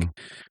 but I think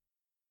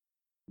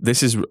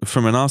this is,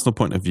 from an Arsenal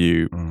point of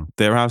view,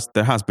 there has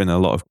been a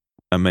lot of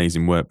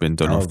amazing work being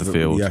done off the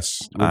field,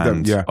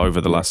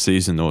 over the last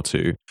season or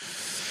two.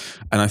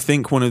 And I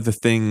think one of the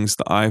things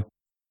that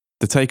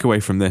the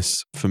takeaway from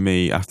this for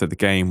me after the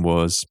game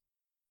was,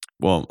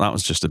 well, that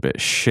was just a bit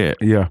shit.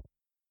 Yeah.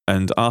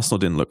 And Arsenal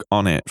didn't look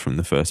on it from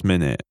the first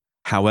minute.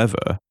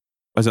 However,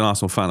 as an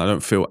Arsenal fan, I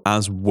don't feel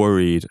as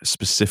worried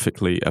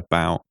specifically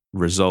about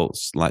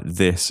results like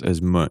this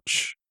as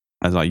much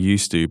as I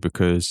used to,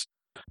 because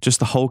just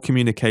the whole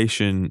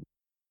communication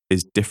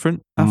is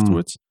different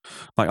afterwards.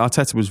 Like,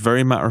 Arteta was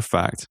very matter of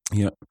fact.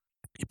 Yeah.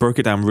 He broke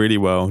it down really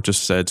well,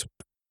 just said,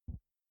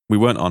 we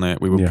weren't on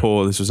it, we were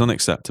poor, this was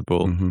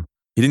unacceptable.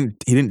 He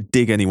didn't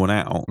dig anyone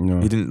out.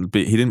 No. He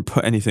didn't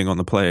put anything on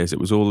the players. It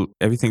was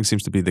everything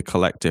seems to be the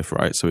collective,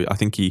 right? So I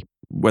think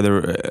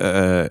whether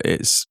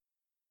it's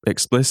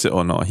explicit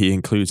or not, he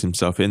includes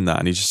himself in that,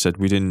 and he just said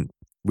we didn't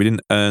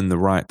earn the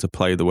right to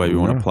play the way we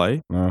want to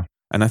play. No.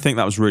 And I think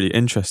that was really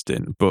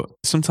interesting. But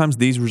sometimes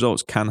these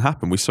results can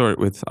happen. We saw it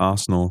with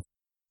Arsenal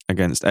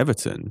against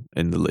Everton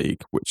in the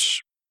league,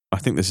 which I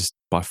think this is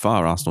by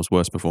far Arsenal's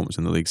worst performance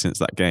in the league since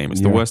that game.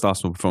 It's the worst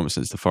Arsenal performance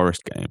since the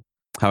Forest game.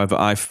 However,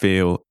 I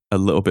feel a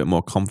little bit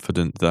more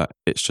confident that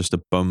it's just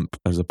a bump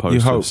as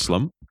opposed to a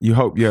slump. You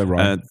hope, yeah,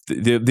 right.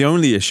 The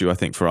only issue I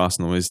think for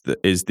Arsenal is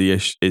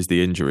the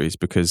injuries,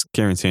 because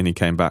Kieran Tierney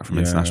came back from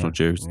international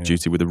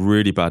duty with a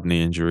really bad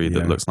knee injury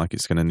that looks like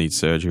it's going to need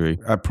surgery.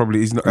 Probably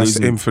he's not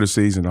in for the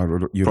season.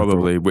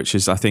 Probably, which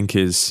is, I think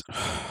is.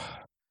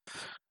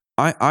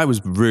 I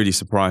was really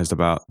surprised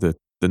about the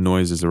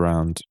noises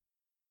around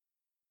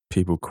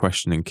people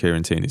questioning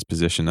Kieran Tierney's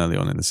position early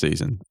on in the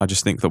season. I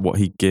just think that what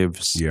he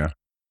gives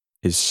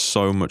is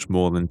so much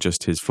more than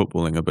just his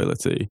footballing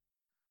ability.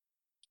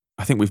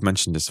 I think we've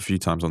mentioned this a few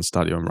times on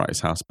Stadio and Wrighty's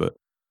House, but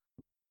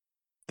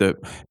the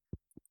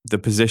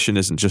position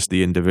isn't just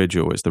the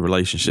individual, it's the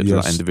relationships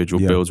that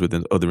individual builds with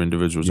other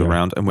individuals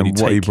around. And when you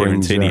take Kieran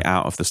Tierney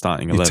out of the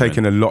starting 11, you're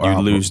taking a lot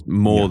you lose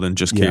more than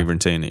just Kieran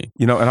Tierney.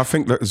 You know, and I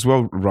think that as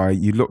well, Rai,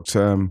 you looked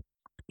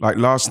like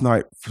last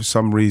night for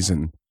some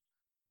reason.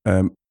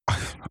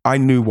 I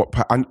know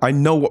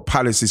what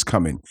Palace is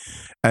coming,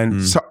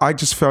 and so I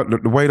just felt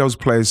that the way those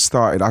players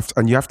started,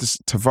 and you have to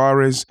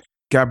Tavares,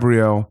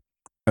 Gabriel,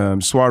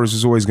 Suarez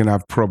is always going to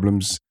have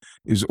problems.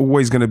 It was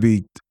always going to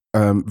be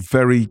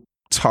very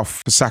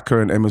tough for Saka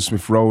and Emile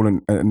Smith-Rowe,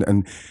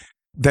 and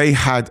they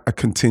had a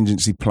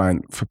contingency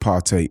plan for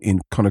Partey in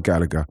Conor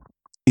Gallagher.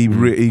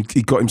 He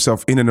got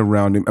himself in and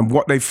around him, and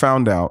what they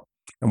found out,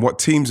 and what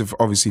teams have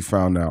obviously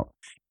found out,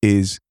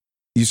 is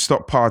you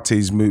stop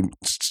Partey's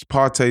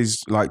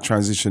like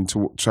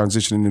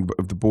transitioning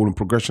of the ball and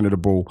progression of the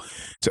ball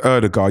to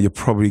Ødegaard, you're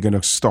probably going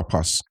to stop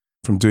us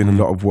from doing a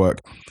lot of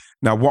work.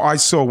 Now, what I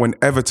saw when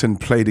Everton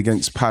played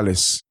against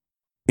Palace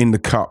in the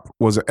Cup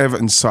was an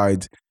Everton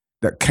side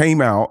that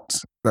came out,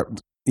 that,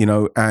 you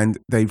know, and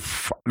they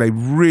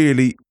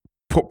really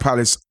put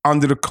Palace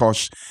under the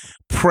cosh,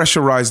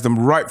 pressurized them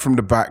right from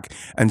the back,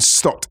 and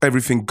stopped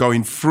everything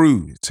going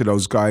through to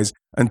those guys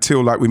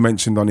until, like we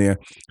mentioned on here,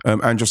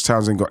 Andros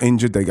Townsend got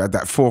injured. They got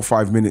that 4 or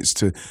 5 minutes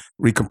to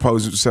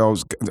recompose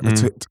themselves,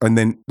 and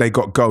then they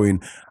got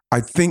going.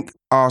 I think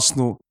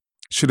Arsenal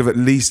should have at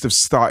least have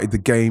started the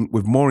game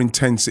with more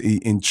intensity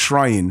in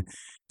trying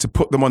to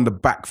put them on the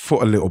back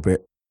foot a little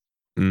bit.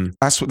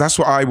 That's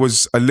what I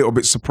was a little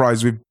bit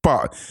surprised with,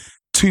 but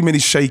too many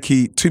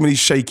shaky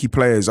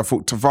players. I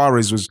thought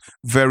Tavares was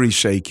very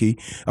shaky.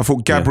 I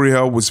thought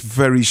Gabriel was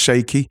very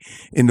shaky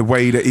in the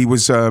way that he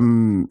was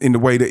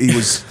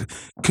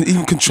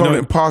even controlling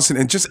and passing,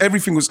 and just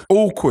everything was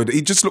awkward.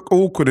 He just looked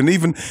awkward, and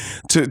even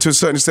to a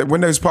certain extent,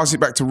 when they was passing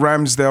it back to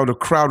Ramsdale, the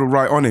crowd were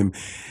right on him.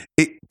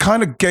 It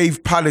kind of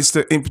gave Palace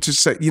the impetus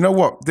to say, you know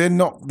what, they're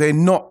not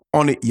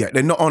on it yet.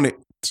 They're not on it.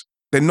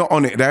 They're not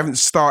on it. They haven't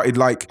started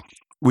like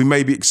we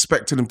maybe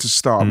expected them to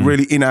start,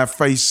 really in our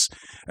face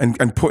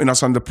and putting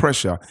us under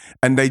pressure.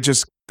 And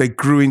they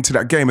grew into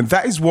that game. And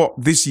that is what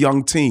this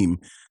young team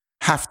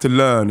have to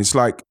learn. It's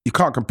like you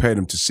can't compare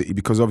them to City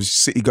because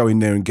obviously City go in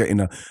there and getting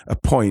a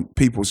point.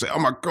 People say, "Oh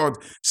my God,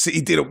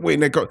 City didn't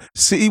win."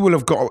 City will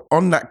have got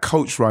on that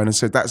coach Ryan and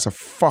said, "That's a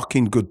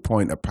fucking good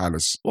point at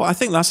Palace." Well, I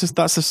think that's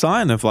a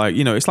sign of like,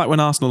 it's like when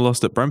Arsenal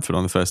lost at Brentford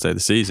on the first day of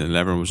the season, and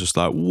everyone was just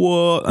like,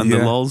 "What?" And the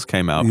lulz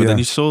came out. But then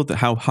you saw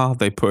how hard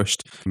they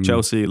pushed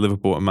Chelsea,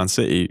 Liverpool, and Man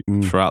City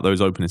throughout those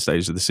opening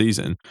stages of the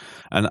season.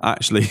 And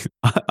actually,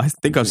 I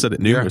think I've said it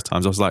numerous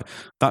times. I was like,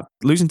 that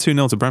losing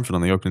 2-0 to Brentford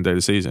on the opening day of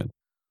the season.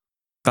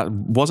 That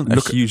wasn't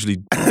a hugely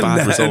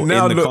bad result in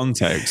the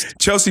context.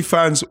 Chelsea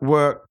fans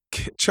were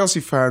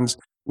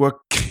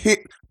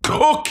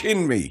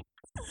cooking me.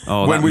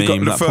 Oh, when we got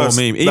the first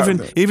poor meme.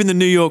 Even the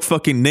New York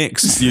fucking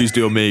Knicks used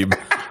your meme. Do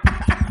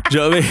you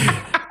know what I mean?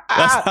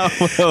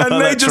 That's how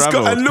and they just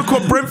got, and look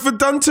what Brentford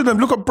done to them.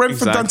 Look what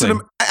Brentford done to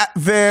them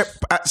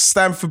at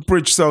Stamford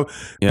Bridge. So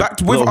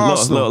back with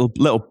Arsenal.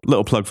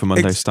 Little plug for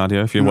Monday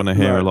Stadio if you want to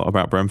hear a lot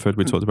about Brentford.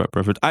 We talked about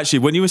Brentford. Actually,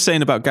 when you were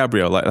saying about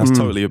Gabriel, like that's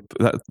totally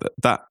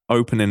that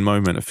opening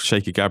moment of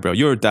shaky Gabriel.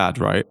 You're a dad,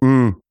 right?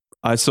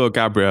 I saw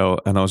Gabriel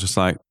and I was just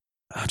like,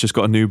 I just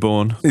got a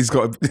newborn. He's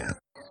got.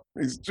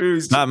 It's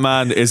true. That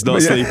man is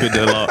not sleeping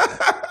a lot.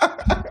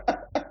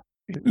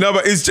 No,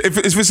 but if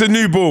it's a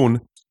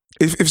newborn.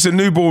 If it's a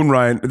newborn,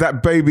 Ryan,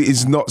 that baby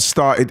is not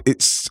started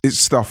its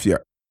stuff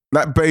yet.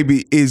 That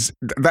baby is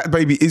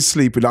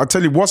sleeping. I'll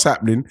tell you what's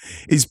happening.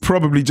 He's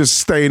probably just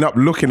staying up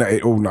looking at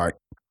it all night.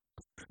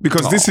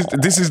 Because this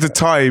is the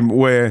time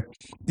where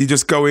you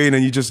just go in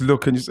and you just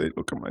look and you say,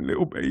 "Look at my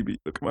little baby.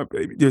 Look at my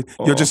baby."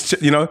 You're just,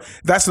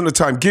 that's not the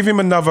time. Give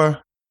him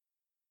another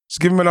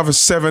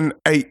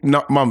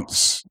 7-8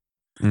 months.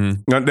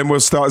 And then we'll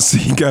start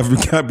seeing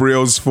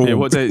Gabriel's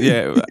form.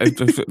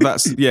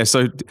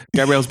 So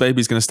Gabriel's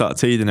baby's going to start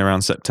teething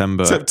around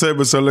September.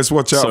 So let's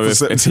watch out for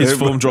September. If his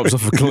form drops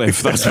off a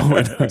cliff, that's what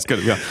we know it's going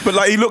to be. But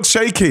like, he looks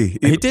shaky.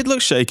 He did look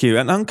shaky,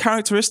 and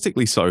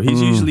uncharacteristically so.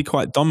 He's usually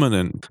quite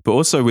dominant. But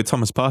also with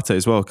Thomas Partey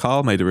as well,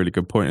 Carl made a really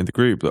good point in the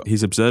group that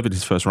he's observing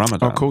his first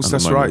Ramadan. Of course,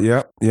 that's right.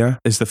 Yeah.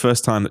 It's the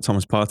first time that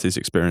Thomas Partey's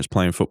experienced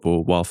playing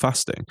football while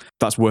fasting.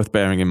 That's worth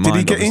bearing in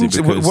mind. Did he get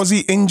injured? Was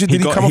he injured?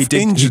 Did he come off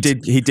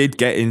injured? He did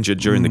get injured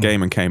during the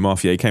game and came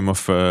off. Yeah, he came off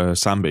for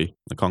Sambi,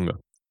 the Congo.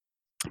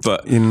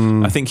 But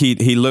I think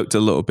he looked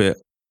a little bit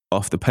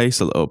off the pace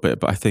a little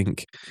bit. But I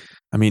think,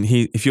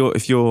 if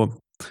you're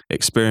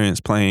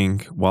experienced playing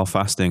while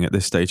fasting at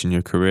this stage in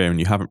your career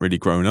and you haven't really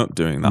grown up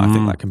doing that, I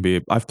think that can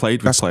be. I've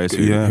played with players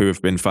who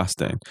have been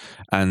fasting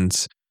and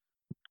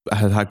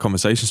had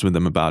conversations with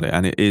them about it,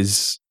 and it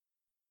is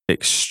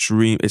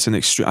extreme. It's an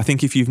extreme. I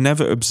think if you've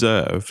never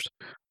observed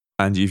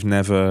and you've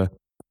never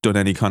done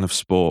any kind of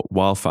sport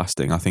while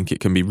fasting, I think it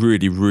can be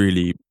really,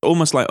 really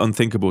almost like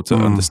unthinkable to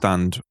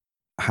understand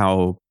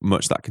how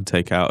much that can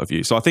take out of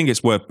you. So I think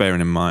it's worth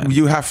bearing in mind.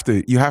 You have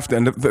to.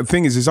 And the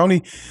thing is, it's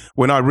only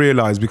when I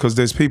realised, because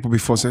there's people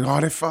before saying, "Oh,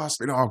 they're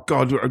fasting. Oh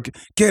God,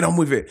 get on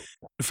with it."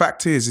 The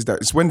fact is that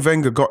it's when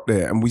Wenger got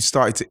there and we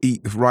started to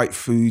eat the right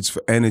foods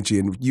for energy,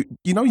 and you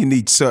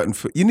need certain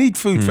food. You need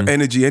food for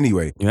energy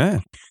anyway.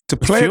 Yeah. To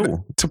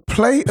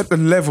play at the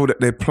level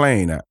that they're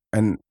playing at,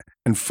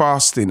 and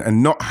fasting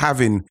and not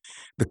having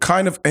the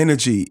kind of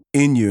energy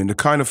in you and the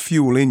kind of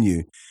fuel in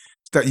you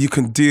that you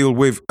can deal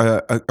with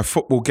a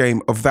football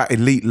game of that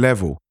elite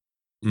level,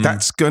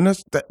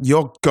 that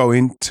you're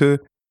going to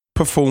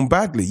perform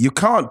badly. You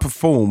can't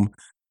perform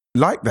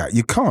like that.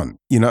 You can't.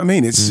 You know what I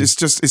mean?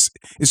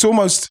 It's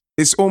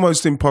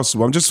almost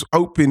impossible. I'm just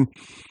hoping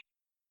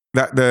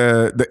that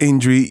the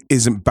injury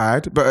isn't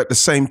bad, but at the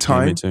same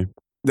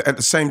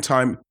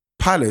time,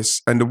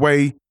 Palace and the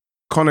way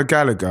Conor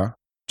Gallagher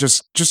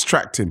just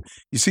tracked him.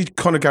 You see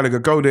Conor Gallagher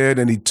go there,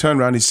 then he turn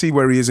around, he see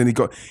where he is, and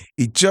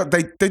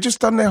they just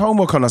done their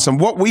homework on us.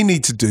 And what we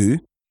need to do,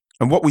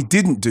 and what we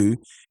didn't do,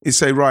 is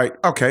say, right,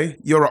 okay,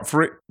 you're up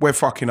for it. We're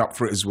fucking up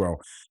for it as well.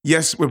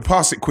 Yes, we'll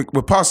pass it quick.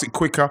 We'll pass it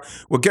quicker.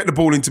 We'll get the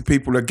ball into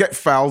people. We'll get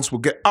fouls.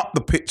 We'll get up the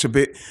pitch a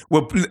bit.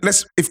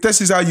 If this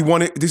is how you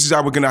want it, this is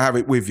how we're going to have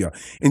it with you.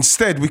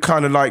 Instead, we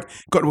kind of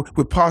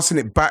we're passing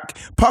it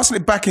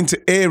back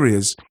into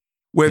areas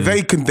where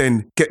they can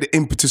then get the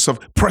impetus of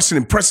pressing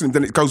him,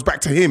 then it goes back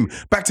to him,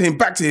 back to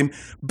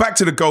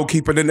the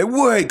goalkeeper, then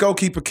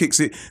goalkeeper kicks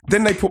it,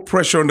 then they put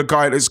pressure on the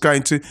guy that's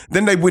going to,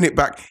 then they win it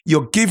back.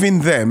 You're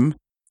giving them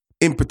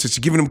impetus,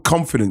 you're giving them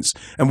confidence.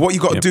 And what you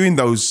got to do in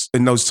those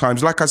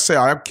times, like I say,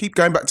 I keep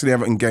going back to the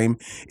Everton game,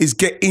 is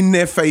get in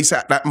their face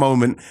at that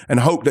moment and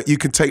hope that you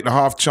can take the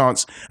half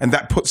chance and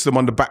that puts them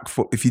on the back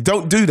foot. If you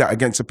don't do that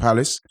against a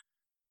Palace,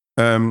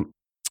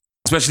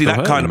 especially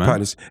that kind of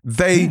Palace,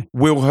 they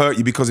will hurt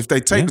you, because if they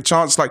take the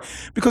chance,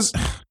 because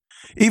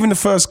even the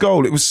first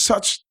goal, it was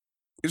such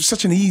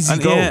an easy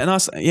goal. But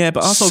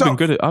Arsenal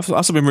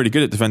have been really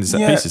good at defending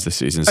set pieces this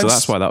season, so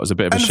that's why that was a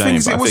bit of a shame. And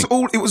the thing is,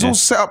 it was all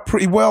set up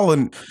pretty well,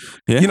 and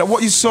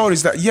what you saw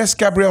is that yes,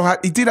 Gabriel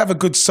did have a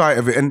good sight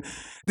of it, and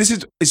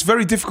it's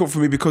very difficult for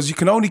me because you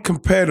can only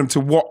compare them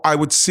to what I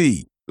would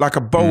see. Like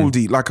a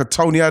Boldy, like a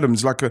Tony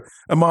Adams, like a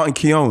Martin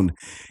Keown.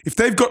 If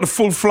they've got the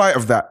full flight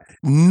of that,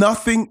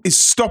 nothing is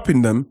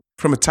stopping them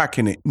from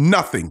attacking it.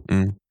 Nothing.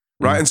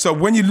 right? And so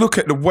when you look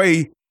at the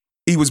way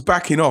he was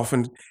backing off,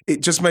 and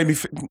it just made me,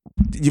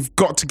 you've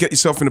got to get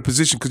yourself in a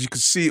position because you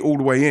could see it all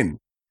the way in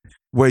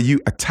where you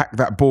attack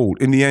that ball.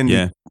 In the end,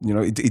 he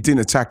didn't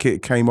attack it.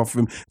 It came off of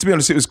him. To be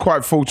honest, it was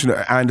quite fortunate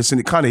at Anderson.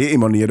 It kind of hit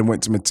him on the head and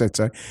went to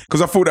Matete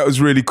because I thought that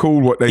was really cool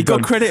what they done.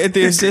 He got credited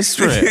the assist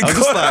for it. I was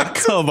just like,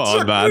 come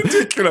on, man.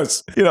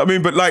 Ridiculous. You know what I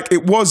mean? But like,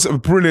 it was a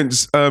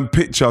brilliant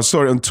picture. I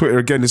saw it on Twitter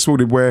again this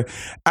morning where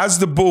as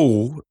the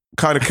ball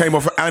kind of came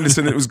off at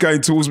Anderson and it was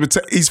going towards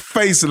Matete, his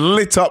face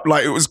lit up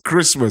like it was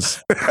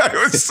Christmas.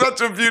 It was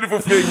such a beautiful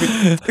thing.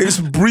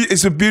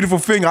 It's a beautiful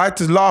thing. I had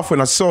to laugh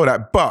when I saw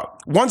that. But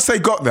once they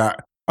got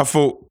that, I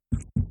thought,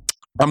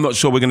 I'm not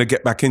sure we're going to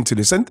get back into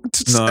this. And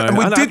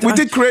we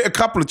did create a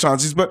couple of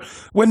chances, but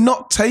we're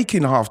not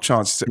taking half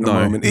chances at the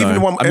moment. Even the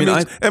one,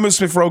 Emile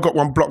Smith-Rowe got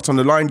one blocked on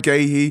the line,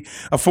 Guéhi.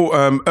 I thought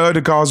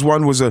Erdegaard's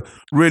one was a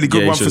really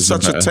good one for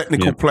such a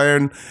technical player,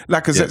 and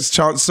Lacazette's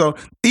chance. So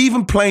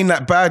even playing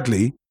that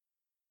badly,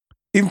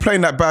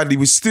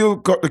 we still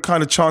got the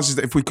kind of chances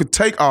that if we could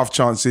take half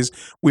chances,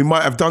 we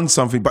might have done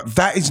something. But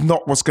that is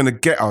not what's going to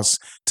get us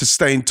to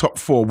stay in top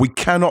four. We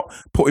cannot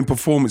put in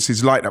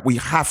performances like that. We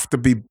have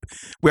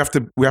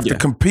to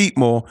compete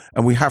more,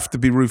 and we have to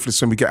be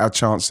ruthless when we get our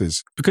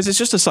chances. Because it's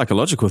just a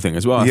psychological thing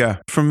as well. Yeah.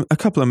 From a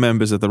couple of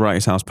members of the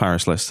Wrighty's House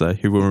Parish, let's say,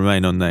 who will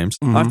remain unnamed,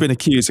 I've been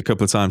accused a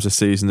couple of times this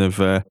season of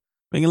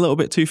being a little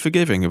bit too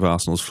forgiving of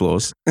Arsenal's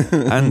flaws.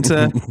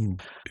 And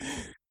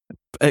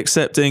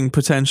accepting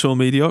potential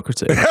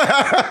mediocrity,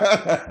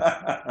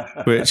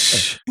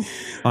 which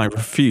I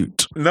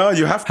refute. No,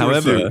 you have to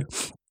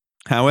refute.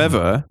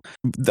 However,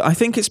 I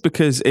think it's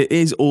because it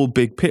is all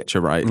big picture,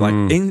 right? Like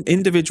in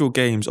individual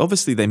games,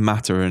 obviously they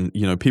matter, and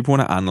people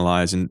want to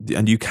analyze,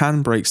 and you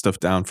can break stuff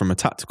down from a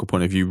tactical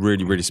point of view,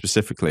 really, really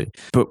specifically.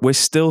 But we're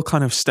still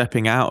kind of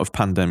stepping out of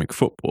pandemic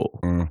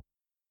football.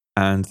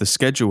 And the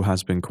schedule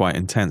has been quite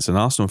intense, and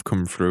Arsenal have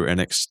come through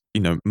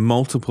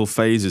multiple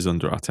phases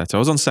under Arteta. I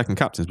was on Second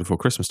Captains before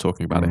Christmas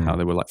talking about it, how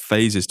there were like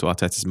phases to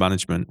Arteta's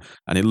management,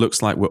 and it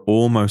looks like we're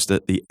almost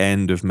at the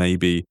end of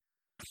maybe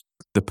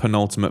the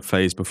penultimate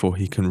phase before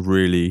he can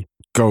really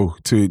go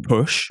to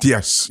push.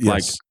 Yes.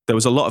 Like there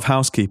was a lot of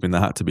housekeeping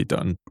that had to be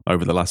done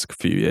over the last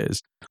few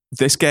years.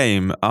 This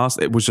game,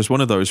 it was just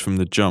one of those from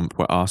the jump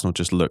where Arsenal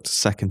just looked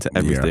second to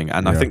everything.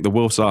 And I think the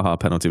Wilf Zaha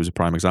penalty was a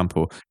prime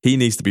example. He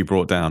needs to be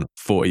brought down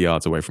 40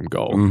 yards away from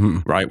goal,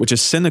 right? Which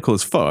is cynical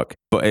as fuck,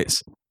 but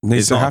it's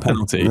not a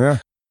penalty. Yeah.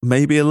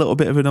 Maybe a little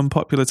bit of an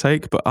unpopular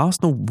take, but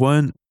Arsenal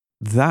weren't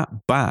that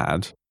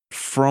bad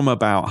from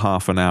about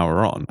half an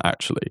hour on,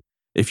 actually.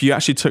 If you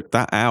actually took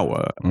that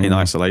hour in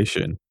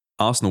isolation,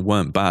 Arsenal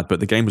weren't bad,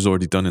 but the game was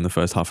already done in the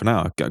first half an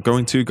hour.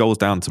 Going 2 goals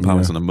down to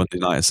Palace on a Monday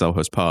night at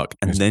Selhurst Park,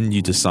 and then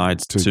you decide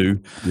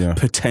to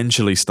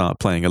potentially start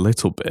playing a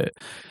little bit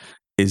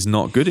is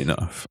not good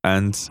enough.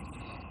 And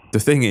the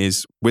thing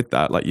is, with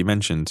that, like you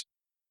mentioned,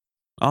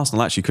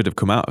 Arsenal actually could have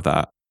come out of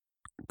that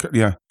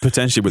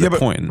potentially with a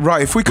point.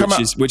 Right, if we come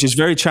which is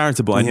very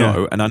charitable, I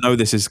know, and I know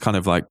this is kind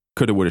of like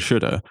coulda, woulda,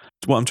 shoulda.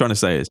 What I'm trying to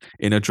say is,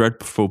 in a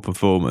dreadful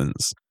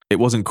performance, it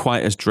wasn't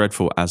quite as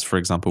dreadful as, for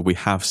example, we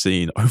have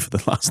seen over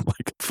the last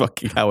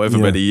fucking however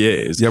many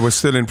years. Yeah, we're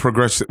still in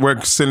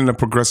a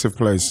progressive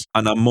place.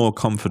 And I'm more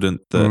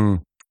confident that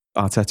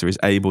Arteta is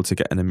able to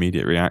get an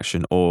immediate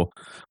reaction, or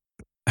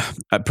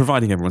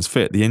providing everyone's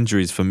fit. The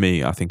injuries, for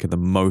me, I think, are the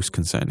most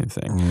concerning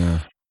thing. Yeah.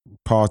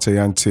 Partey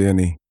and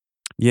Tierney.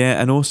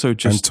 Yeah, and also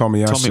just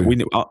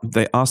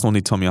Tomiyasu. Arsenal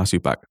need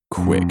Tomiyasu back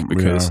quick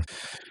because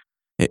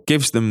it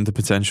gives them the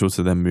potential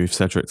to then move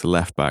Cedric to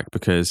left back,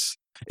 because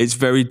it's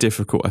very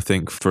difficult, I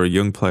think, for a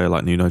young player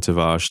like Nuno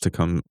Tavares to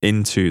come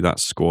into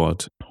that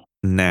squad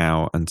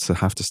now and to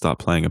have to start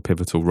playing a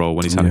pivotal role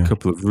when he's had a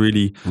couple of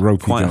really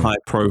quite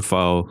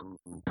high-profile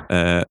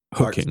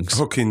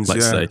hookings,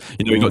 let's say.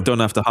 He got done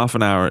after half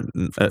an hour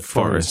at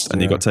Forest,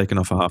 and he got taken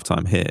off at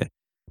half-time here.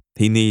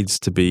 He needs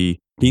to be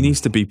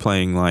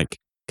playing like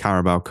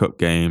Carabao Cup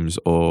games,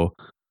 or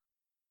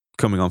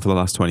coming on for the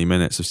last 20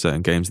 minutes of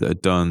certain games that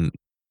are done,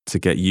 to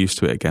get used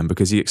to it again,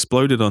 because he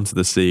exploded onto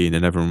the scene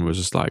and everyone was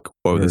just like,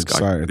 whoa, this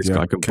guy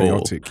can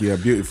chaotic ball.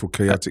 Beautiful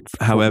chaotic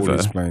however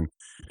he's playing.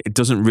 It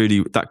doesn't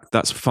really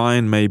that's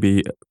fine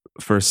maybe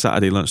for a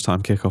Saturday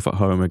lunchtime kickoff at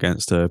home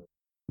against a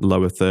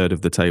lower third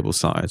of the table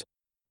side,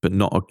 but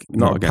not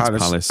against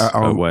Palace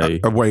away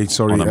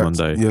on a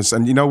Monday. Yes,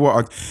 and you know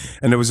what?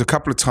 And there was a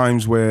couple of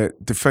times where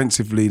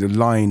defensively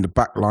the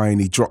back line,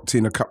 he dropped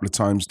in a couple of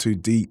times too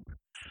deep.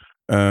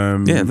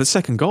 The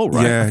second goal,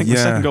 right? I think the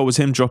second goal was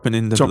him dropping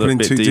in a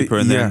bit deeper,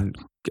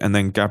 and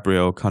then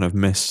Gabriel kind of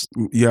missed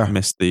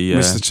the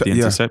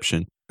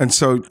interception. And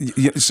so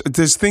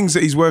there's things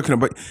that he's working on.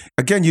 But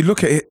again, you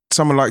look at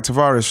someone like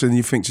Tavares and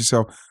you think to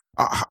yourself,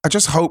 I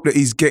just hope that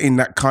he's getting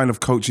that kind of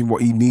coaching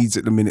what he needs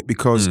at the minute,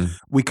 because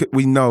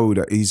we know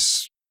that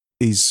he's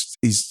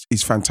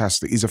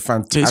fantastic. He's a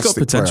fantastic He's got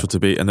potential to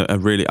be,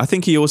 and really, I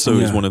think he also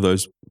is one of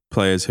those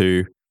players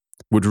who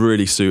would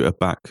really suit a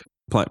back.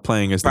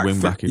 Playing as the wing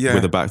back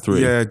with a back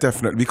three. Yeah,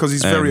 definitely. Because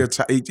he's very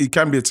he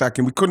can be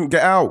attacking. We couldn't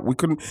get out. We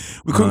couldn't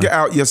get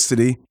out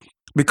yesterday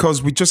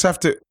because we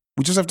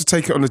we just have to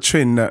take it on the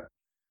chin that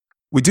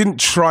we didn't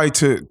try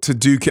to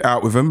duke it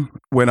out with them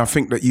when I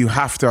think that you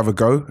have to have a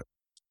go.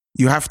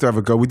 You have to have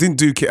a go. We didn't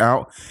duke it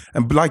out.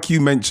 And like you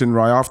mentioned,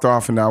 Rai, after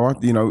half an hour,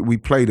 we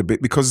played a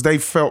bit because they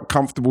felt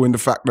comfortable in the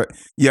fact that,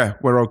 yeah,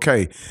 we're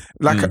okay.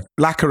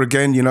 Lacquer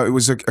again, it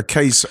was a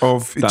case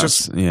of I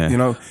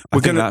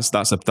think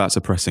that's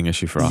a pressing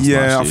issue for us.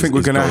 Yeah, I think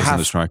we're going to have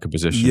the striker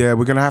position. Yeah,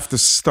 we're going to have to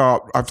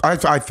start.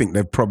 I think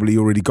they've probably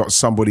already got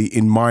somebody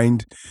in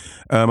mind.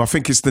 I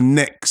think it's the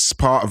next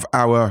part of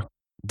our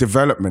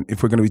development,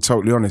 if we're going to be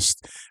totally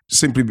honest.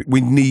 Simply,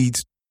 we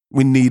need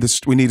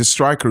a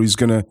striker who's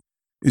going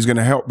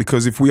to help,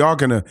 because if we are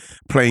going to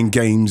play in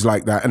games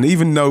like that, and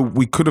even though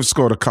we could have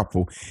scored a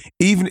couple,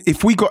 even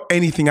if we got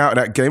anything out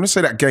of that game, let's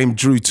say that game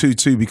drew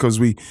 2-2 because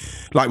we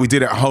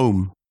did at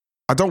home,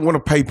 I don't want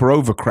to paper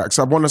over cracks.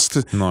 I want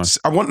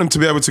them to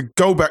be able to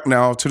go back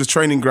now to the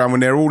training ground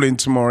when they're all in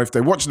tomorrow. If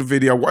they watch the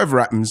video, whatever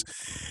happens,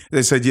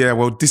 they said, yeah,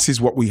 well, this is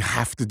what we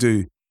have to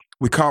do.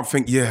 We can't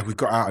think, yeah, we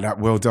got out of that,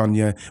 well done,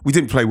 yeah. We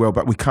didn't play well,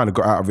 but we kind of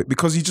got out of it,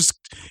 because you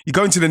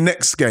go into the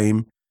next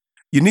game.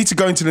 You need to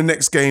go into the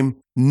next game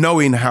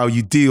knowing how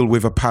you deal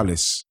with a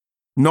Palace.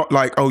 Not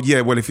like, oh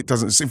yeah, well,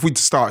 if we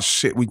start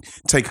shit, we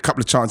take a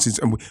couple of chances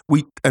and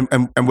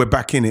we're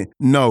back in it.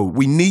 No,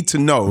 we need to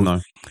know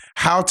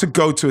how to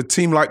go to a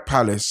team like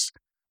Palace,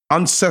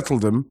 unsettle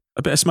them.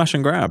 A bit of smash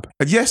and grab.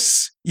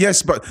 Yes,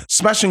 but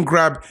smash and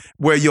grab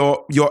where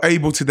you're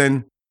able to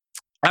then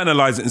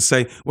analyze it and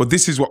say, well,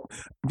 this is what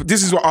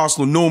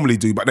Arsenal normally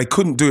do, but they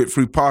couldn't do it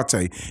through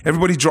Partey.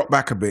 Everybody dropped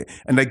back a bit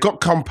and they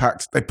got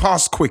compact, they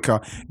passed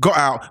quicker, got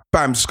out,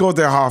 bam, scored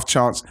their half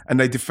chance, and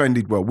they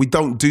defended well. We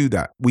don't do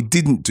that. We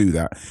didn't do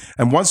that.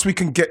 And once we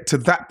can get to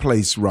that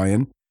place,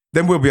 Ryan,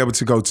 then we'll be able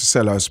to go to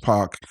Selhurst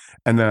Park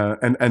and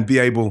be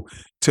able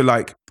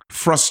to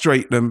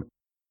frustrate them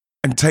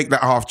and take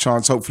that half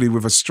chance, hopefully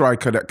with a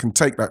striker that can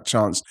take that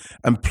chance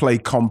and play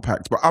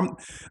compact. But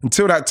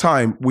until that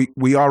time,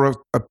 we are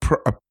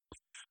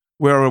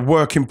we're a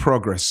work in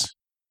progress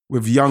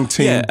with young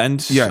team. Yeah,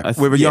 and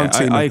with a young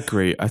team. I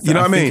agree. You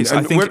know what I mean?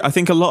 I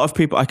think a lot of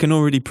people, I can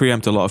already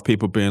preempt a lot of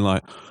people being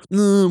like,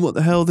 what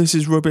the hell, this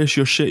is rubbish,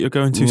 you're shit, you're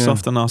going too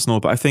soft on Arsenal.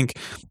 But I think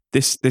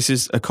this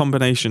is a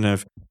combination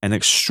of an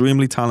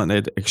extremely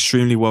talented,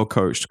 extremely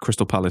well-coached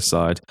Crystal Palace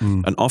side,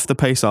 an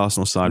off-the-pace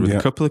Arsenal side with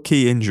a couple of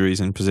key injuries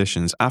in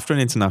positions after an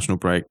international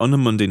break on a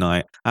Monday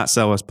night at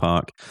Selhurst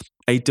Park,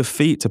 a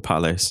defeat to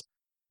Palace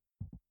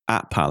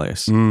at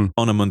Palace on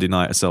a Monday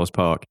night at Selhurst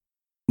Park.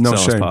 No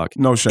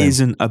shame.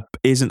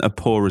 Isn't a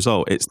poor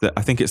result.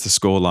 I think it's the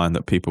scoreline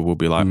that people will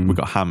be like, we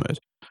got hammered.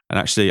 And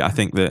actually, I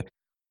think that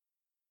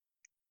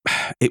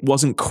it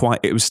wasn't quite.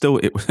 It still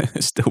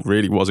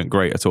really wasn't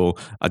great at all.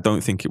 I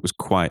don't think it was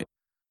quite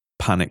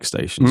panic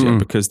stations yet,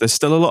 because there's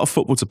still a lot of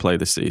football to play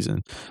this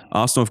season.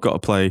 Arsenal have got to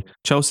play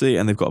Chelsea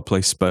and they've got to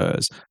play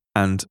Spurs,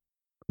 and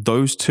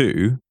those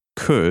two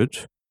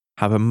could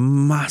have a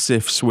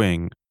massive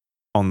swing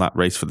on that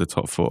race for the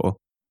top four.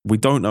 We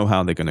don't know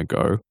how they're going to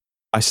go.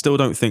 I still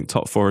don't think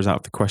top four is out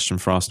of the question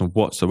for Arsenal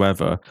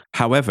whatsoever.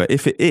 However,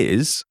 if it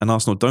is, and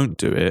Arsenal don't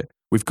do it,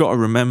 we've got to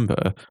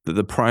remember that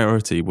the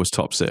priority was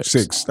top six.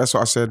 That's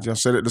what I said. I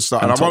said at the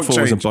start. And I top won't four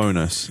change. is a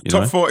bonus.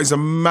 Top four is a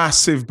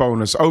massive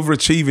bonus.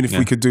 Overachieving if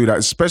we could do that.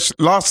 Especially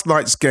last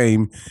night's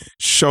game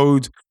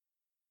showed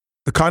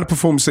the kind of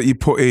performance that you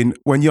put in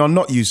when you're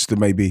not used to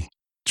maybe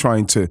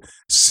trying to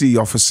see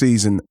off a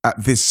season at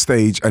this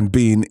stage and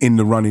being in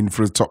the running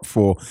for the top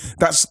four.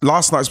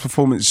 Last night's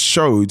performance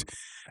showed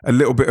a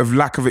little bit of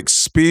lack of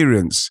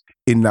experience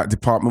in that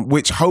department,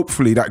 which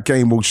hopefully that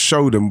game will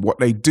show them what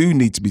they do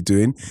need to be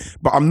doing.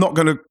 But I'm not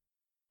gonna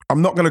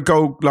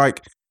go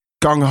like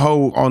gung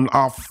ho on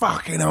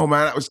fucking hell,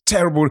 man, that was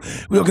terrible,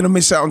 we're gonna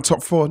miss out on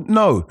top four.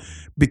 No,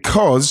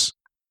 because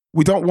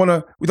we don't want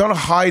to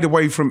hide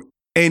away from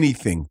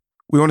anything.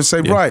 We want to say,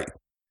 right,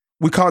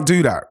 we can't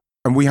do that,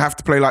 and we have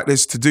to play like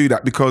this to do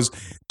that, because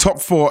top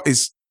four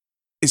it's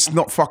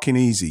not fucking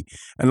easy.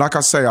 And like I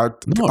say, I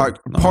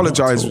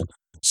apologize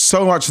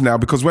so much now,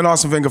 because when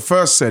Arsene Wenger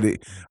first said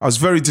it, I was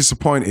very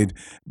disappointed.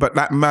 But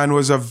that man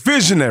was a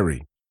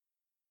visionary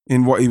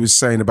in what he was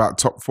saying about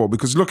top four,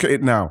 because look at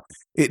it now.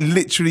 It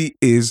literally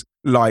is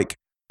like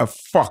a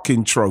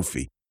fucking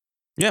trophy.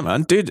 Yeah,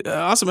 man. Dude,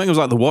 Arsene Wenger was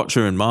like the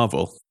Watcher in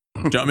Marvel.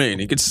 Do you know what I mean?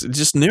 He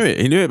just knew it.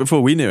 He knew it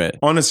before we knew it.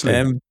 Honestly.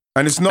 And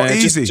it's not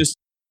easy.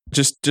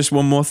 Just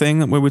one more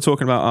thing. When we're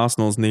talking about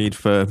Arsenal's need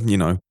for,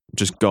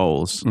 just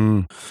goals. I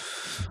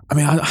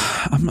mean, I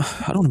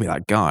don't want to be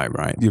that guy,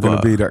 right? You're going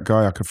to be that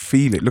guy. I can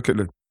feel it. Look at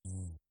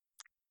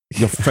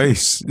your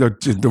face,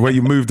 the way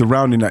you moved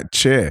around in that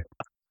chair.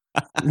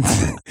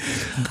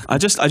 I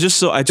just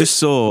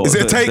saw. Is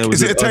it a take?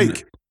 Is it a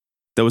take?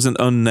 There was an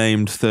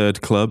unnamed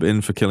third club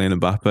in for Kylian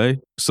Mbappe,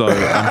 so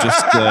I'm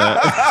just.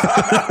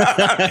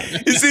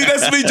 You see,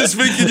 that's me just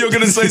thinking you're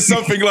going to say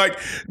something like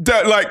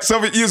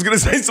something. You was going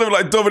to say something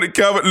like Dominic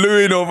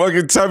Calvert-Lewin or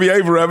fucking Tammy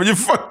Abraham, and you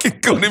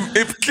fucking called him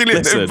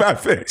Kylian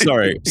Mbappe.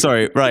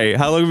 Sorry. Right,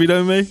 how long have you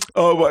known me?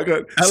 Oh my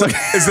god! So,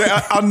 is there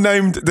an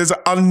unnamed? There's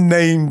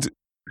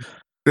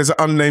an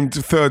unnamed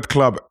third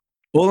club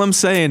All I'm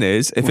saying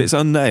is, if it's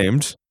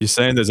unnamed, you're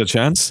saying there's a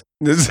chance?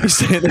 You're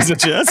saying there's a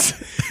chance?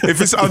 If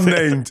it's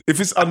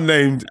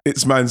unnamed,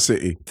 it's Man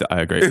City.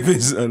 I agree. If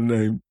it's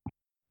unnamed.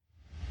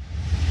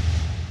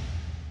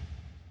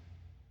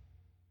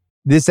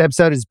 This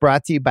episode is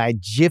brought to you by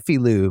Jiffy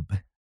Lube.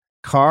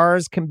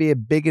 Cars can be a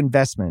big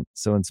investment,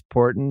 so it's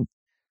important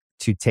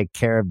to take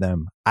care of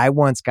them. I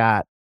once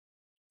got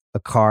a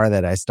car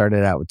that I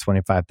started out with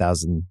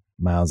 25,000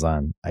 miles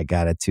on. I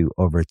got it to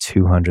over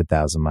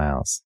 200,000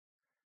 miles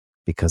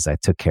because I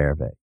took care of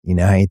it. You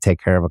know how you take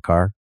care of a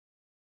car?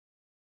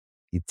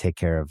 You take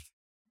care of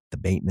the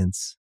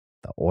maintenance,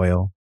 the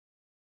oil,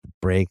 the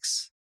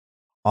brakes,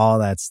 all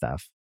that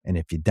stuff. And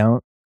if you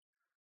don't,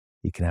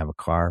 you can have a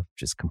car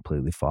just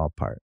completely fall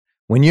apart.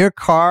 When your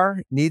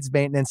car needs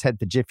maintenance, head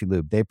to Jiffy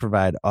Lube. They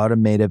provide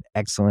automotive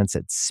excellence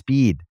at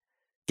speed.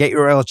 Get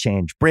your oil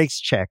change, brakes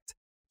checked,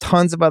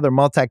 tons of other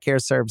multi-care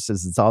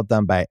services. It's all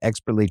done by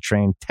expertly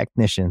trained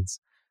technicians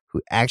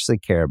who actually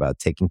care about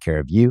taking care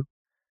of you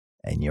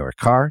and your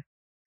car.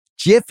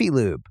 Jiffy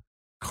Lube,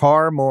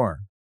 car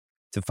more.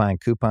 To find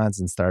coupons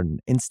and start an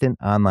instant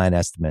online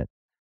estimate,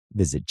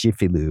 visit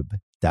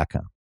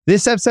jiffylube.com.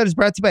 This episode is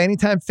brought to you by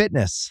Anytime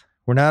Fitness.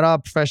 We're not all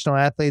professional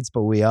athletes,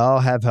 but we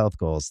all have health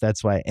goals.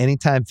 That's why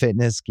Anytime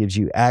Fitness gives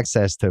you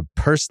access to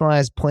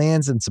personalized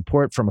plans and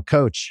support from a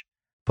coach.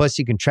 Plus,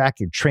 you can track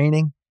your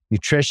training,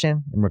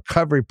 nutrition, and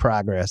recovery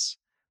progress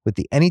with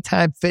the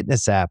Anytime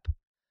Fitness app,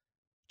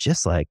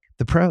 just like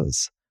the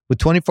pros. With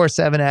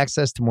 24/7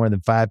 access to more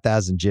than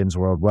 5,000 gyms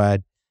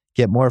worldwide,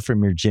 get more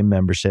from your gym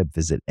membership.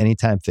 Visit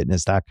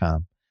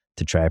anytimefitness.com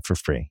to try it for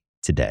free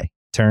today.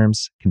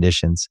 Terms,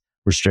 conditions,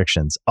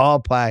 restrictions all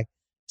apply.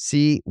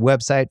 See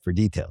website for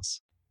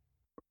details.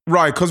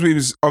 Right, because we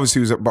was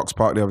at Box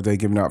Park the other day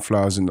giving out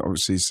flowers, and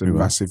obviously it's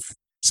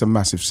a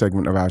massive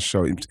segment of our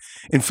show.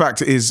 In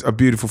fact, it is a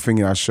beautiful thing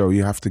in our show.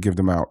 You have to give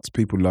them out.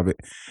 People love it.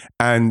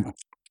 And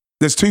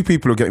there's two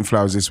people who are getting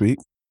flowers this week.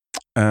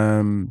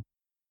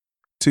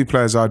 Two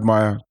players I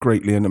admire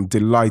greatly, and I'm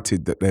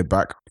delighted that they're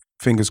back.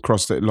 Fingers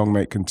crossed that long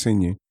may it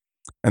continue.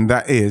 And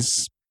that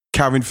is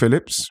Kalvin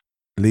Phillips,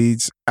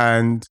 Leeds,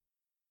 and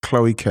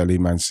Chloe Kelly,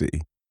 Man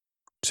City.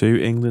 Two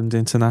England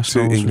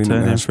internationals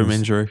returning from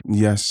injury.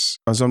 Yes.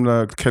 I was on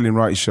the Kelly and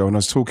Wrighty show, and I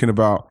was talking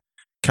about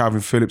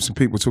Kalvin Phillips, and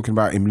people were talking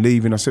about him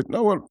leaving. I said,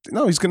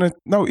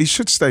 he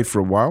should stay for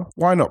a while.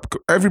 Why not?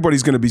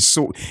 Everybody's going to be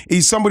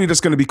he's somebody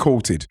that's going to be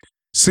courted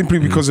simply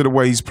because of the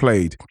way he's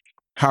played,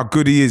 how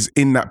good he is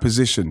in that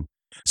position.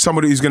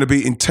 Somebody who's going to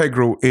be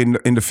integral in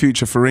the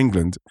future for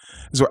England.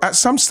 So at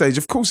some stage,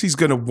 of course, he's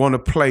going to want to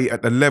play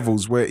at the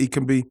levels where he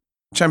can be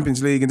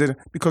Champions League, and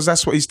because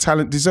that's what his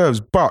talent deserves.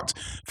 But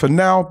for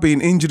now, being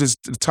injured as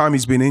the time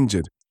he's been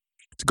injured,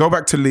 to go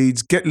back to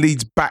Leeds, get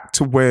Leeds back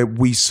to where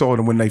we saw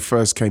them when they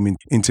first came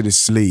into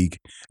this league,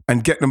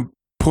 and get them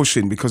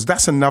pushing, because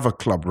that's another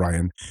club,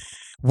 Ryan.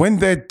 When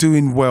they're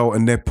doing well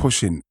and they're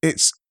pushing,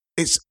 it's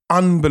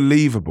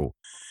unbelievable.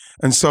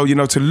 And so,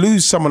 to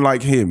lose someone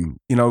like him,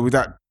 with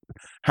that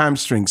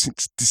hamstring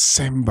since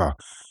December.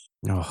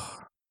 Oh.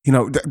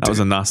 That was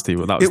a nasty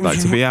one. That was like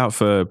to be out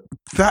for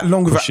that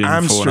long of a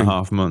hamstring,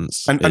 4.5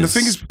 months. And the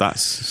thing is,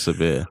 that's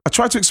severe. I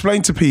try to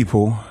explain to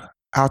people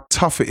how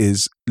tough it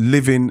is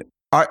living.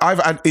 I've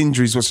had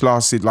injuries which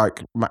lasted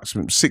like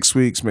maximum 6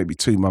 weeks, maybe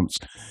 2 months.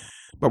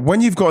 But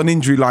when you've got an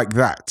injury like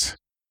that,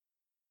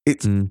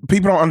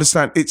 people don't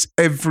understand. It's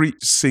every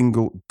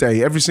single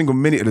day, every single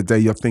minute of the day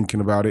you're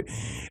thinking about it.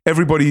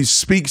 Everybody who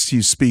speaks to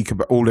you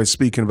they're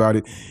speaking about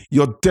it.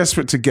 You're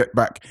desperate to get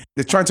back.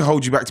 They're trying to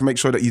hold you back to make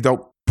sure that you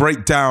don't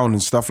break down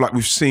and stuff like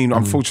we've seen,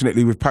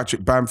 unfortunately, with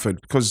Patrick Bamford,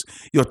 because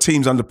your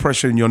team's under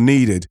pressure and you're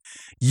needed.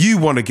 You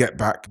want to get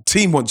back.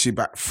 Team wants you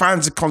back.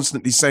 Fans are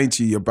constantly saying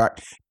to you, you're back.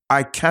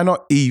 I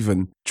cannot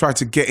even try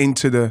to get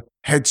into the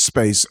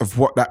headspace of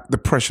the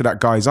pressure that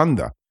guy's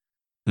under.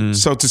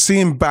 So to see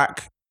him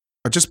back,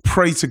 I just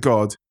pray to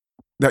God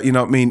that,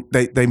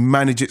 they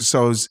manage it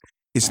so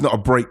it's not a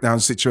breakdown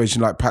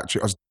situation like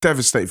Patrick. I was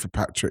devastated for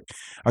Patrick.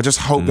 I just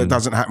hope that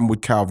doesn't happen with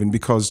Kalvin,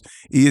 because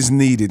he is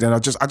needed. And I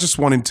just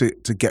want him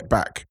to get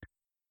back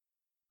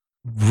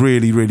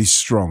really, really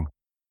strong.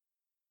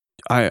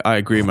 I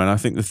agree, man. I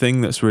think the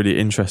thing that's really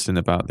interesting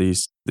about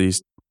these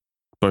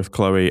both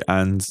Chloe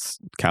and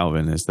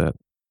Kalvin is that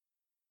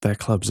their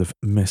clubs have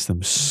missed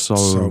them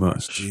so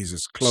much.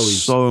 Jesus, Chloe.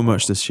 So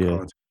much this year.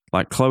 God.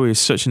 Like, Chloe is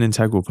such an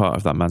integral part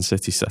of that Man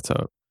City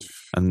setup.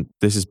 And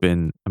this has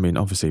been,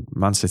 obviously,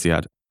 Man City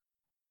had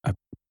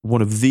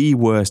one of the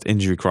worst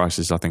injury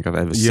crises I think I've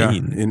ever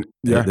seen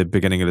at the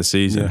beginning of the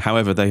season. Yeah.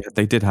 However,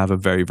 they did have a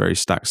very, very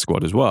stacked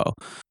squad as well.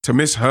 To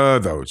miss her,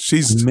 though,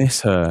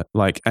 miss her.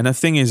 And the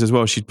thing is as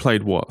well, she'd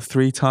played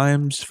 3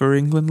 times for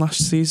England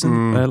last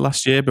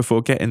year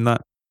before getting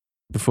that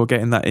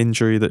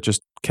injury that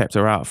just kept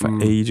her out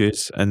for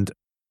ages. And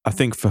I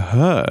think for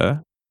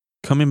her,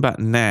 coming back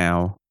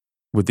now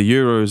with the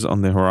Euros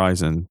on the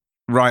horizon,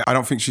 Right, I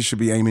don't think she should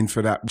be aiming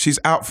for that. She's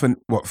out for,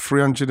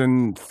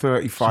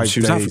 335 days? She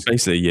was out for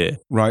basically a year.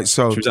 Right,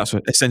 so... She was out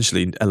for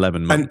essentially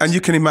 11 months. And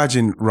you can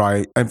imagine,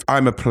 right, if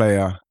I'm a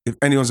player, if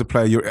anyone's a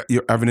player,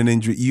 you're having an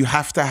injury, you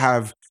have to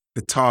have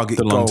the target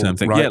goal. The long-term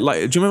thing. Right? Yeah,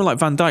 like, do you remember like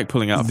Van Dijk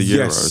pulling out of the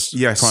Euros?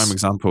 Yes. Prime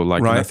example.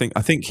 Like, right. and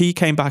I think he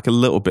came back a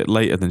little bit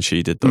later than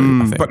she did, though.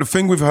 I think. But the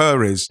thing with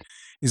her is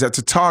that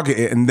to target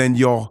it and then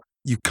you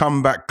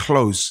come back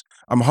close.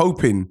 I'm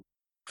hoping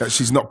that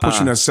she's not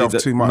pushing herself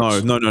too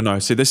much. No.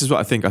 See, this is what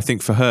I think. I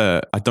think for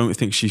her, I don't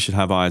think she should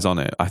have eyes on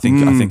it. I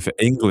think for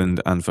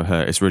England and for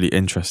her, it's really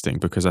interesting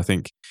because I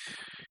think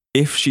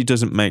if she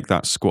doesn't make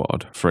that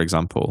squad, for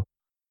example,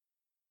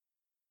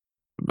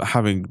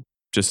 having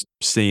just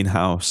seen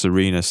how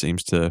Sarina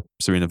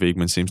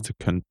Wiegman seems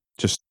to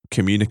just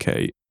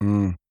communicate,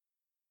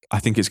 I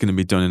think it's going to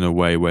be done in a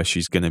way where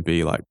she's going to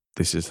be like,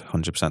 this is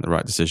 100% the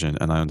right decision,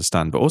 and I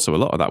understand. But also a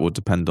lot of that will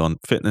depend on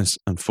fitness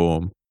and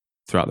form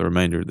throughout the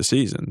remainder of the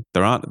season.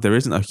 There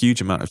isn't a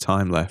huge amount of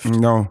time left.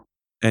 No.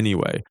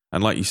 Anyway,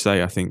 and like you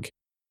say, I think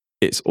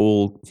it's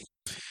all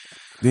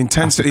the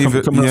intensity of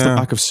it coming off the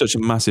back of such a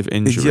massive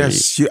injury.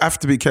 Yes, you have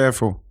to be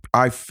careful.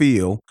 I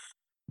feel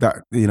that,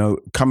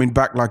 coming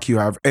back like you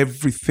have,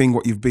 everything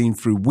what you've been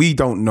through, we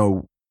don't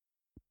know,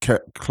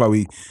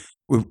 Chloe,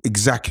 with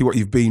exactly what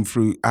you've been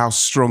through, how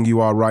strong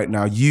you are right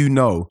now.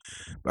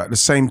 But at the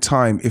same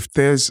time, if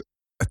there's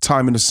a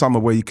time in the summer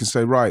where you can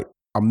say, right,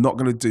 I'm not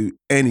going to do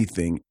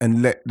anything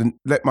and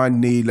let my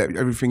knee, let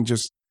everything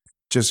just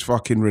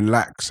fucking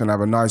relax and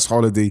have a nice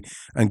holiday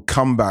and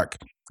come back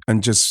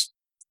and just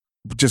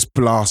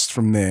blast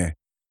from there.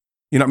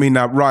 You know what I mean?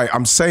 Now, right,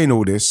 I'm saying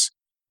all this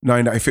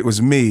knowing that if it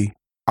was me,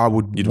 I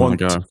would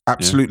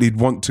absolutely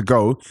want to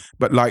go.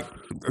 But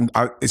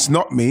it's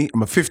not me.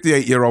 I'm a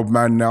 58-year-old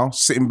man now,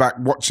 sitting back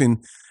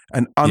watching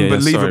an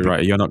unbelievable... sorry,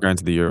 right, you're not going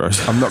to the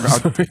Euros. I'm not.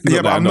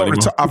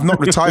 But I've not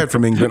retired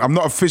from England. I'm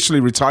not officially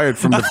retired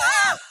from the...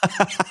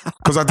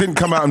 Because I didn't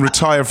come out and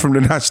retire from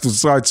the national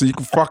side, so you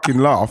can fucking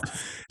laugh.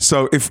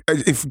 So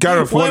if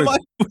Gareth wanted...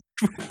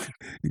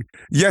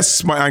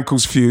 Yes, my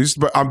ankle's fused,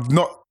 but I'm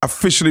not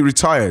officially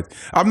retired.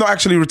 I'm not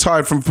actually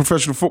retired from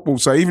professional football,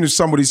 so even if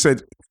somebody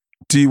said,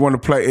 do you want to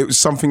play? It was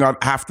something I'd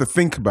have to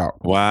think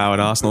about. Wow,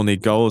 and Arsenal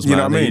need goals, man. You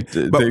know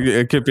what I mean?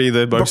 It could be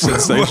the most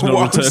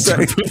sensational return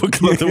to a football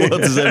club the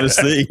world has ever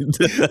seen.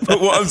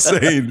 But what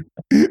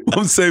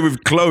I'm saying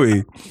with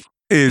Chloe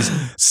is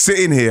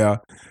sitting here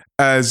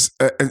as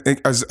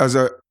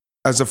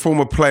a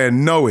former player,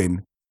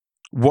 knowing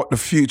what the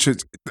future,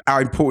 how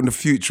important the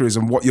future is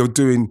and what you're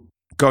doing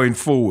going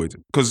forward.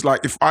 Because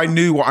if I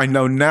knew what I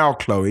know now,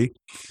 Chloe,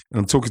 and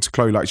I'm talking to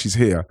Chloe like she's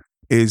here,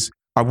 is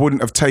I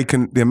wouldn't have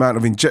taken the amount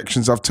of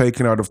injections I've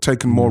taken. I'd have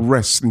taken more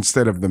rest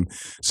instead of them.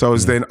 So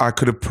as then I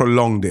could have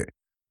prolonged it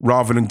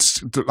rather than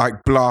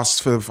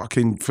blast for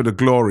the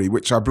glory,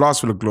 which I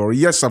blast for the glory.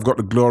 Yes, I've got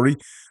the glory,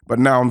 but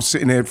now I'm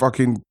sitting here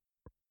fucking,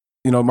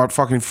 my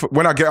fucking,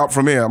 when I get up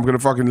from here, I'm going to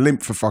fucking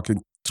limp for fucking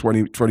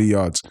 20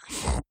 yards.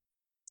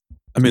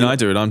 I mean, I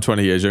do it. I'm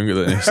 20 years younger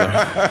than you. So.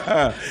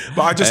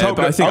 But I just hope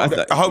I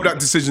hope that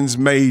decision's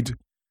made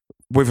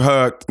with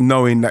her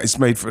knowing that it's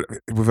made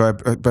with her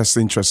best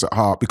interests at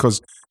heart,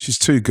 because she's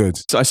too good.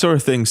 So I saw a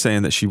thing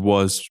saying that she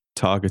was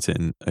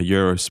targeting a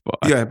Euro spot.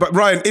 Yeah, but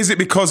Ryan, is it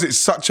because it's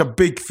such a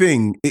big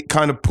thing, it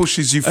kind of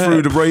pushes you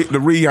through the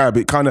rehab?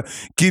 It kind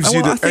of gives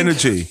you the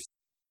energy.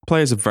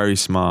 Players are very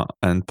smart,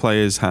 and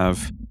players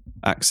have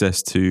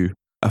access to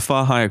a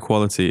far higher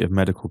quality of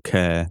medical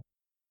care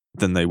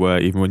than they were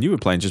even when you were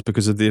playing, just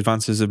because of the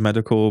advances of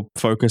medical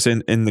focus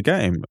in the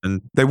game.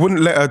 And they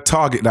wouldn't let her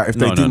target that if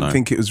they didn't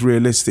think it was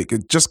realistic.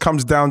 It just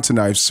comes down to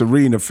now, if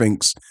Sarina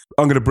thinks,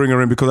 I'm going to bring her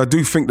in, because I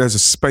do think there's a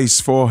space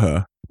for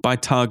her. By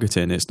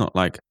targeting, it's not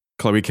like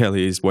Chloe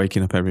Kelly is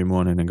waking up every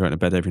morning and going to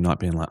bed every night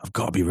being like, I've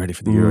got to be ready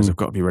for the Euros. I've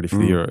got to be ready for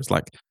the Euros.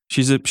 Like,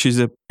 she's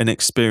an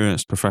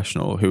experienced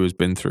professional who has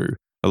been through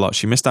a lot.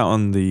 She missed out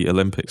on the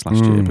Olympics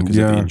last year because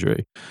of the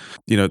injury.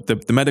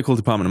 The medical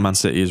department of Man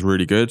City is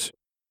really good,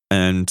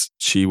 and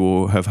she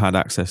will have had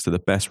access to the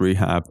best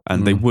rehab,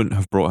 and they wouldn't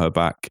have brought her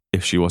back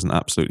if she wasn't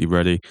absolutely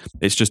ready.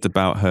 It's just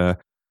about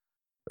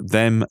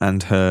them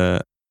and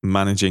her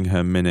managing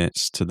her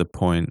minutes to the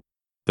point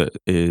that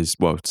is,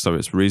 so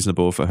it's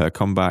reasonable for her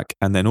comeback.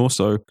 And then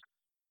also,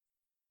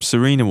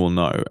 Sarina will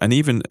know. And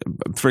even,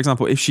 for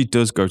example, if she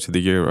does go to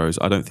the Euros,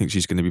 I don't think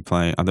she's going to be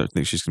playing. I don't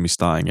think she's going to be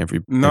starting every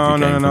game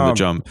from the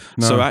jump.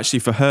 No. So actually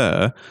for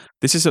her,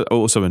 this is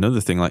also another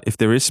thing. Like, if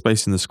there is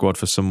space in the squad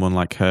for someone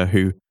like her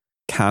who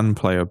can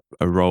play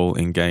a role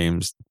in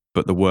games,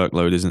 but the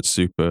workload isn't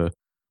super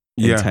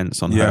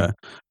intense on her,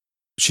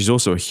 she's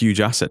also a huge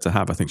asset to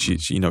have. I think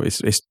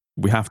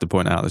we have to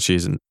point out that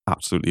she's an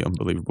absolutely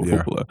unbelievable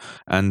footballer.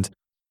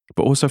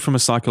 But also from a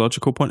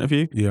psychological point of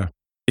view,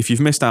 if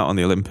you've missed out on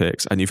the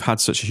Olympics and you've had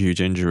such a huge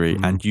injury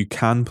and you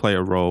can play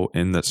a role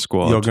in that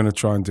squad, you're going to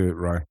try and do it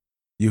right.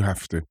 You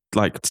have to.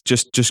 Like,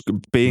 just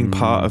being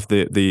part of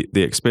the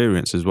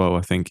experience as well,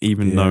 I think,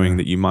 even knowing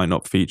that you might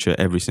not feature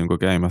every single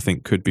game, I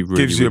think could be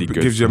really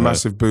good. Gives you a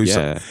massive boost.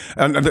 Yeah.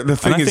 And the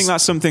thing I think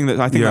that's something that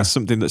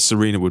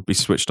Sarina would be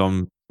switched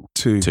on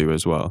two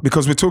as well.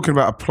 Because we're talking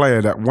about a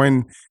player that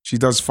when she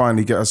does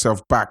finally get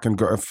herself back and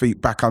got her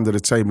feet back under the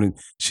table, and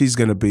she's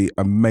going to be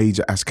a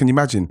major ass. Can you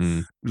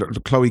imagine?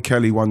 Chloe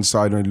Kelly one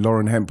side and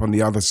Lauren Hemp on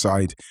the other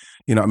side.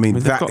 You know what I mean?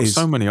 That is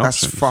so many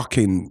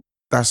options.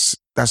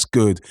 That's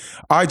good.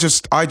 I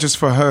just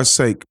for her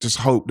sake just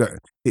hope that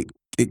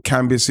it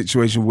can be a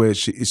situation where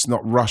it's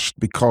not rushed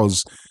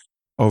because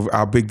of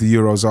how big the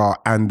Euros are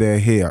and they're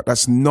here.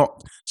 That's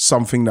not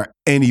something that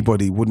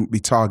anybody wouldn't be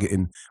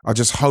targeting. I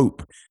just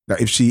hope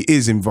that if she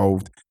is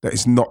involved, that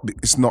it's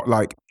not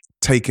like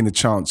taking a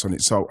chance on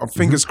it. So I'm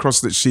fingers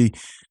crossed that she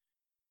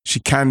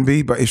can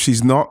be, but if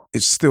she's not,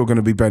 it's still going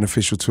to be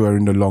beneficial to her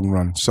in the long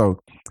run. So,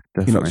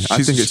 definitely. I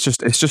think it's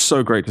just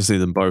so great to see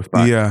them both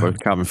back, both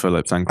Calvin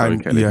Phillips and Chloe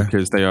Kelly,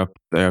 because they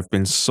have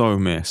been so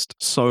missed,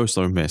 so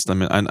missed. I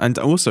mean, and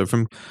also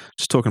from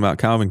just talking about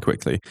Calvin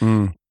quickly,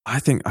 I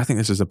think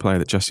this is a player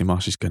that Jessie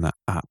Marsh is going to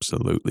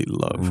absolutely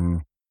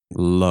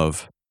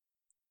love,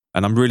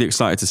 and I'm really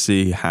excited to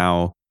see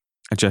how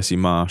a Jessie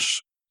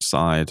Marsh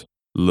side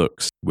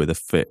looks with a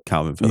fit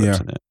Calvin Phillips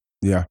in it.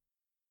 Yeah,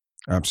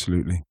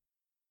 absolutely.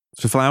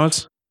 So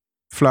flowers?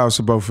 Flowers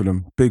for both of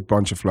them. Big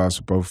bunch of flowers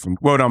for both of them.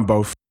 Well done,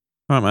 both.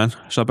 All right, man.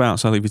 Shall I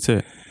bounce? I'll leave you to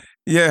it.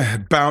 Yeah,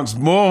 bounce,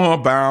 more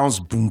bounce.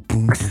 Boom,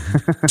 boom, boom.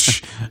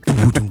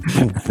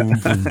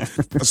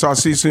 So I'll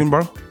see you soon,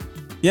 bro.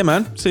 Yeah,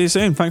 man. See you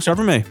soon. Thanks for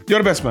having me. You're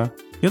the best, man.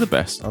 You're the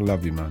best. I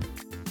love you, man.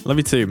 Love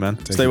you too, man.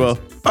 Stay well.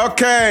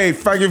 Okay,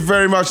 thank you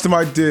very much to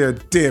my dear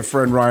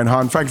friend Ryan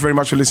Hunt. Thank you very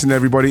much for listening,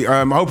 everybody.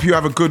 Hope you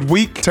have a good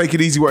week. Take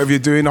it easy, whatever you're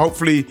doing.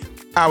 Hopefully,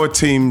 our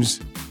teams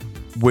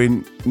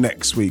win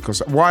next week.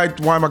 Why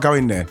am I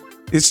going there?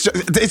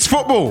 It's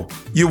football.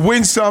 You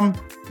win some,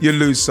 you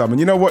lose some. And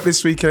you know what?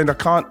 This weekend, I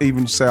can't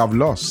even say I've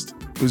lost.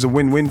 It was a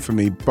win-win for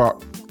me,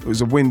 but it was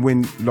a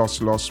win-win,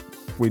 loss,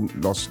 win,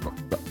 loss.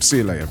 See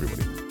you later,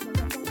 everybody.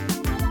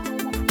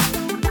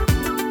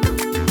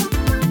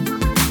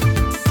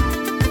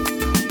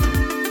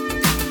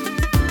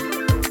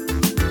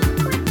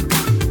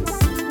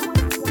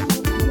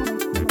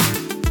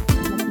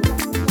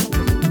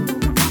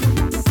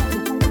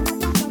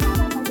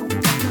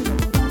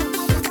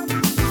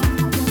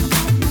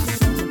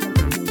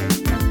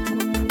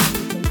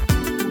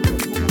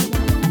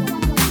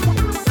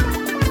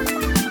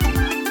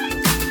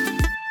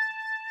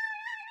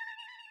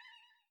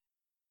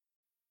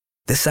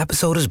 This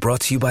episode is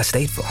brought to you by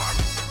State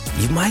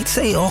Farm. You might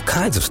say all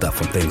kinds of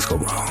stuff when things go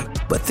wrong,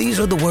 but these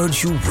are the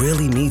words you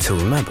really need to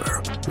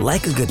remember.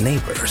 Like a good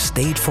neighbor,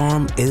 State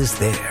Farm is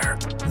there.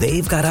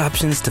 They've got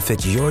options to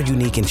fit your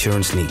unique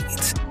insurance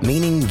needs,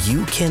 meaning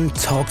you can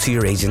talk to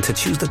your agent to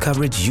choose the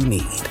coverage you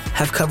need,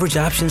 have coverage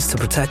options to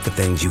protect the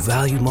things you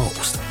value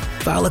most,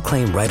 file a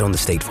claim right on the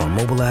State Farm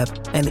mobile app,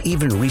 and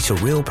even reach a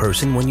real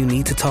person when you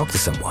need to talk to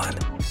someone.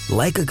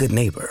 Like a good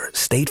neighbor,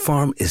 State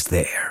Farm is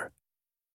there.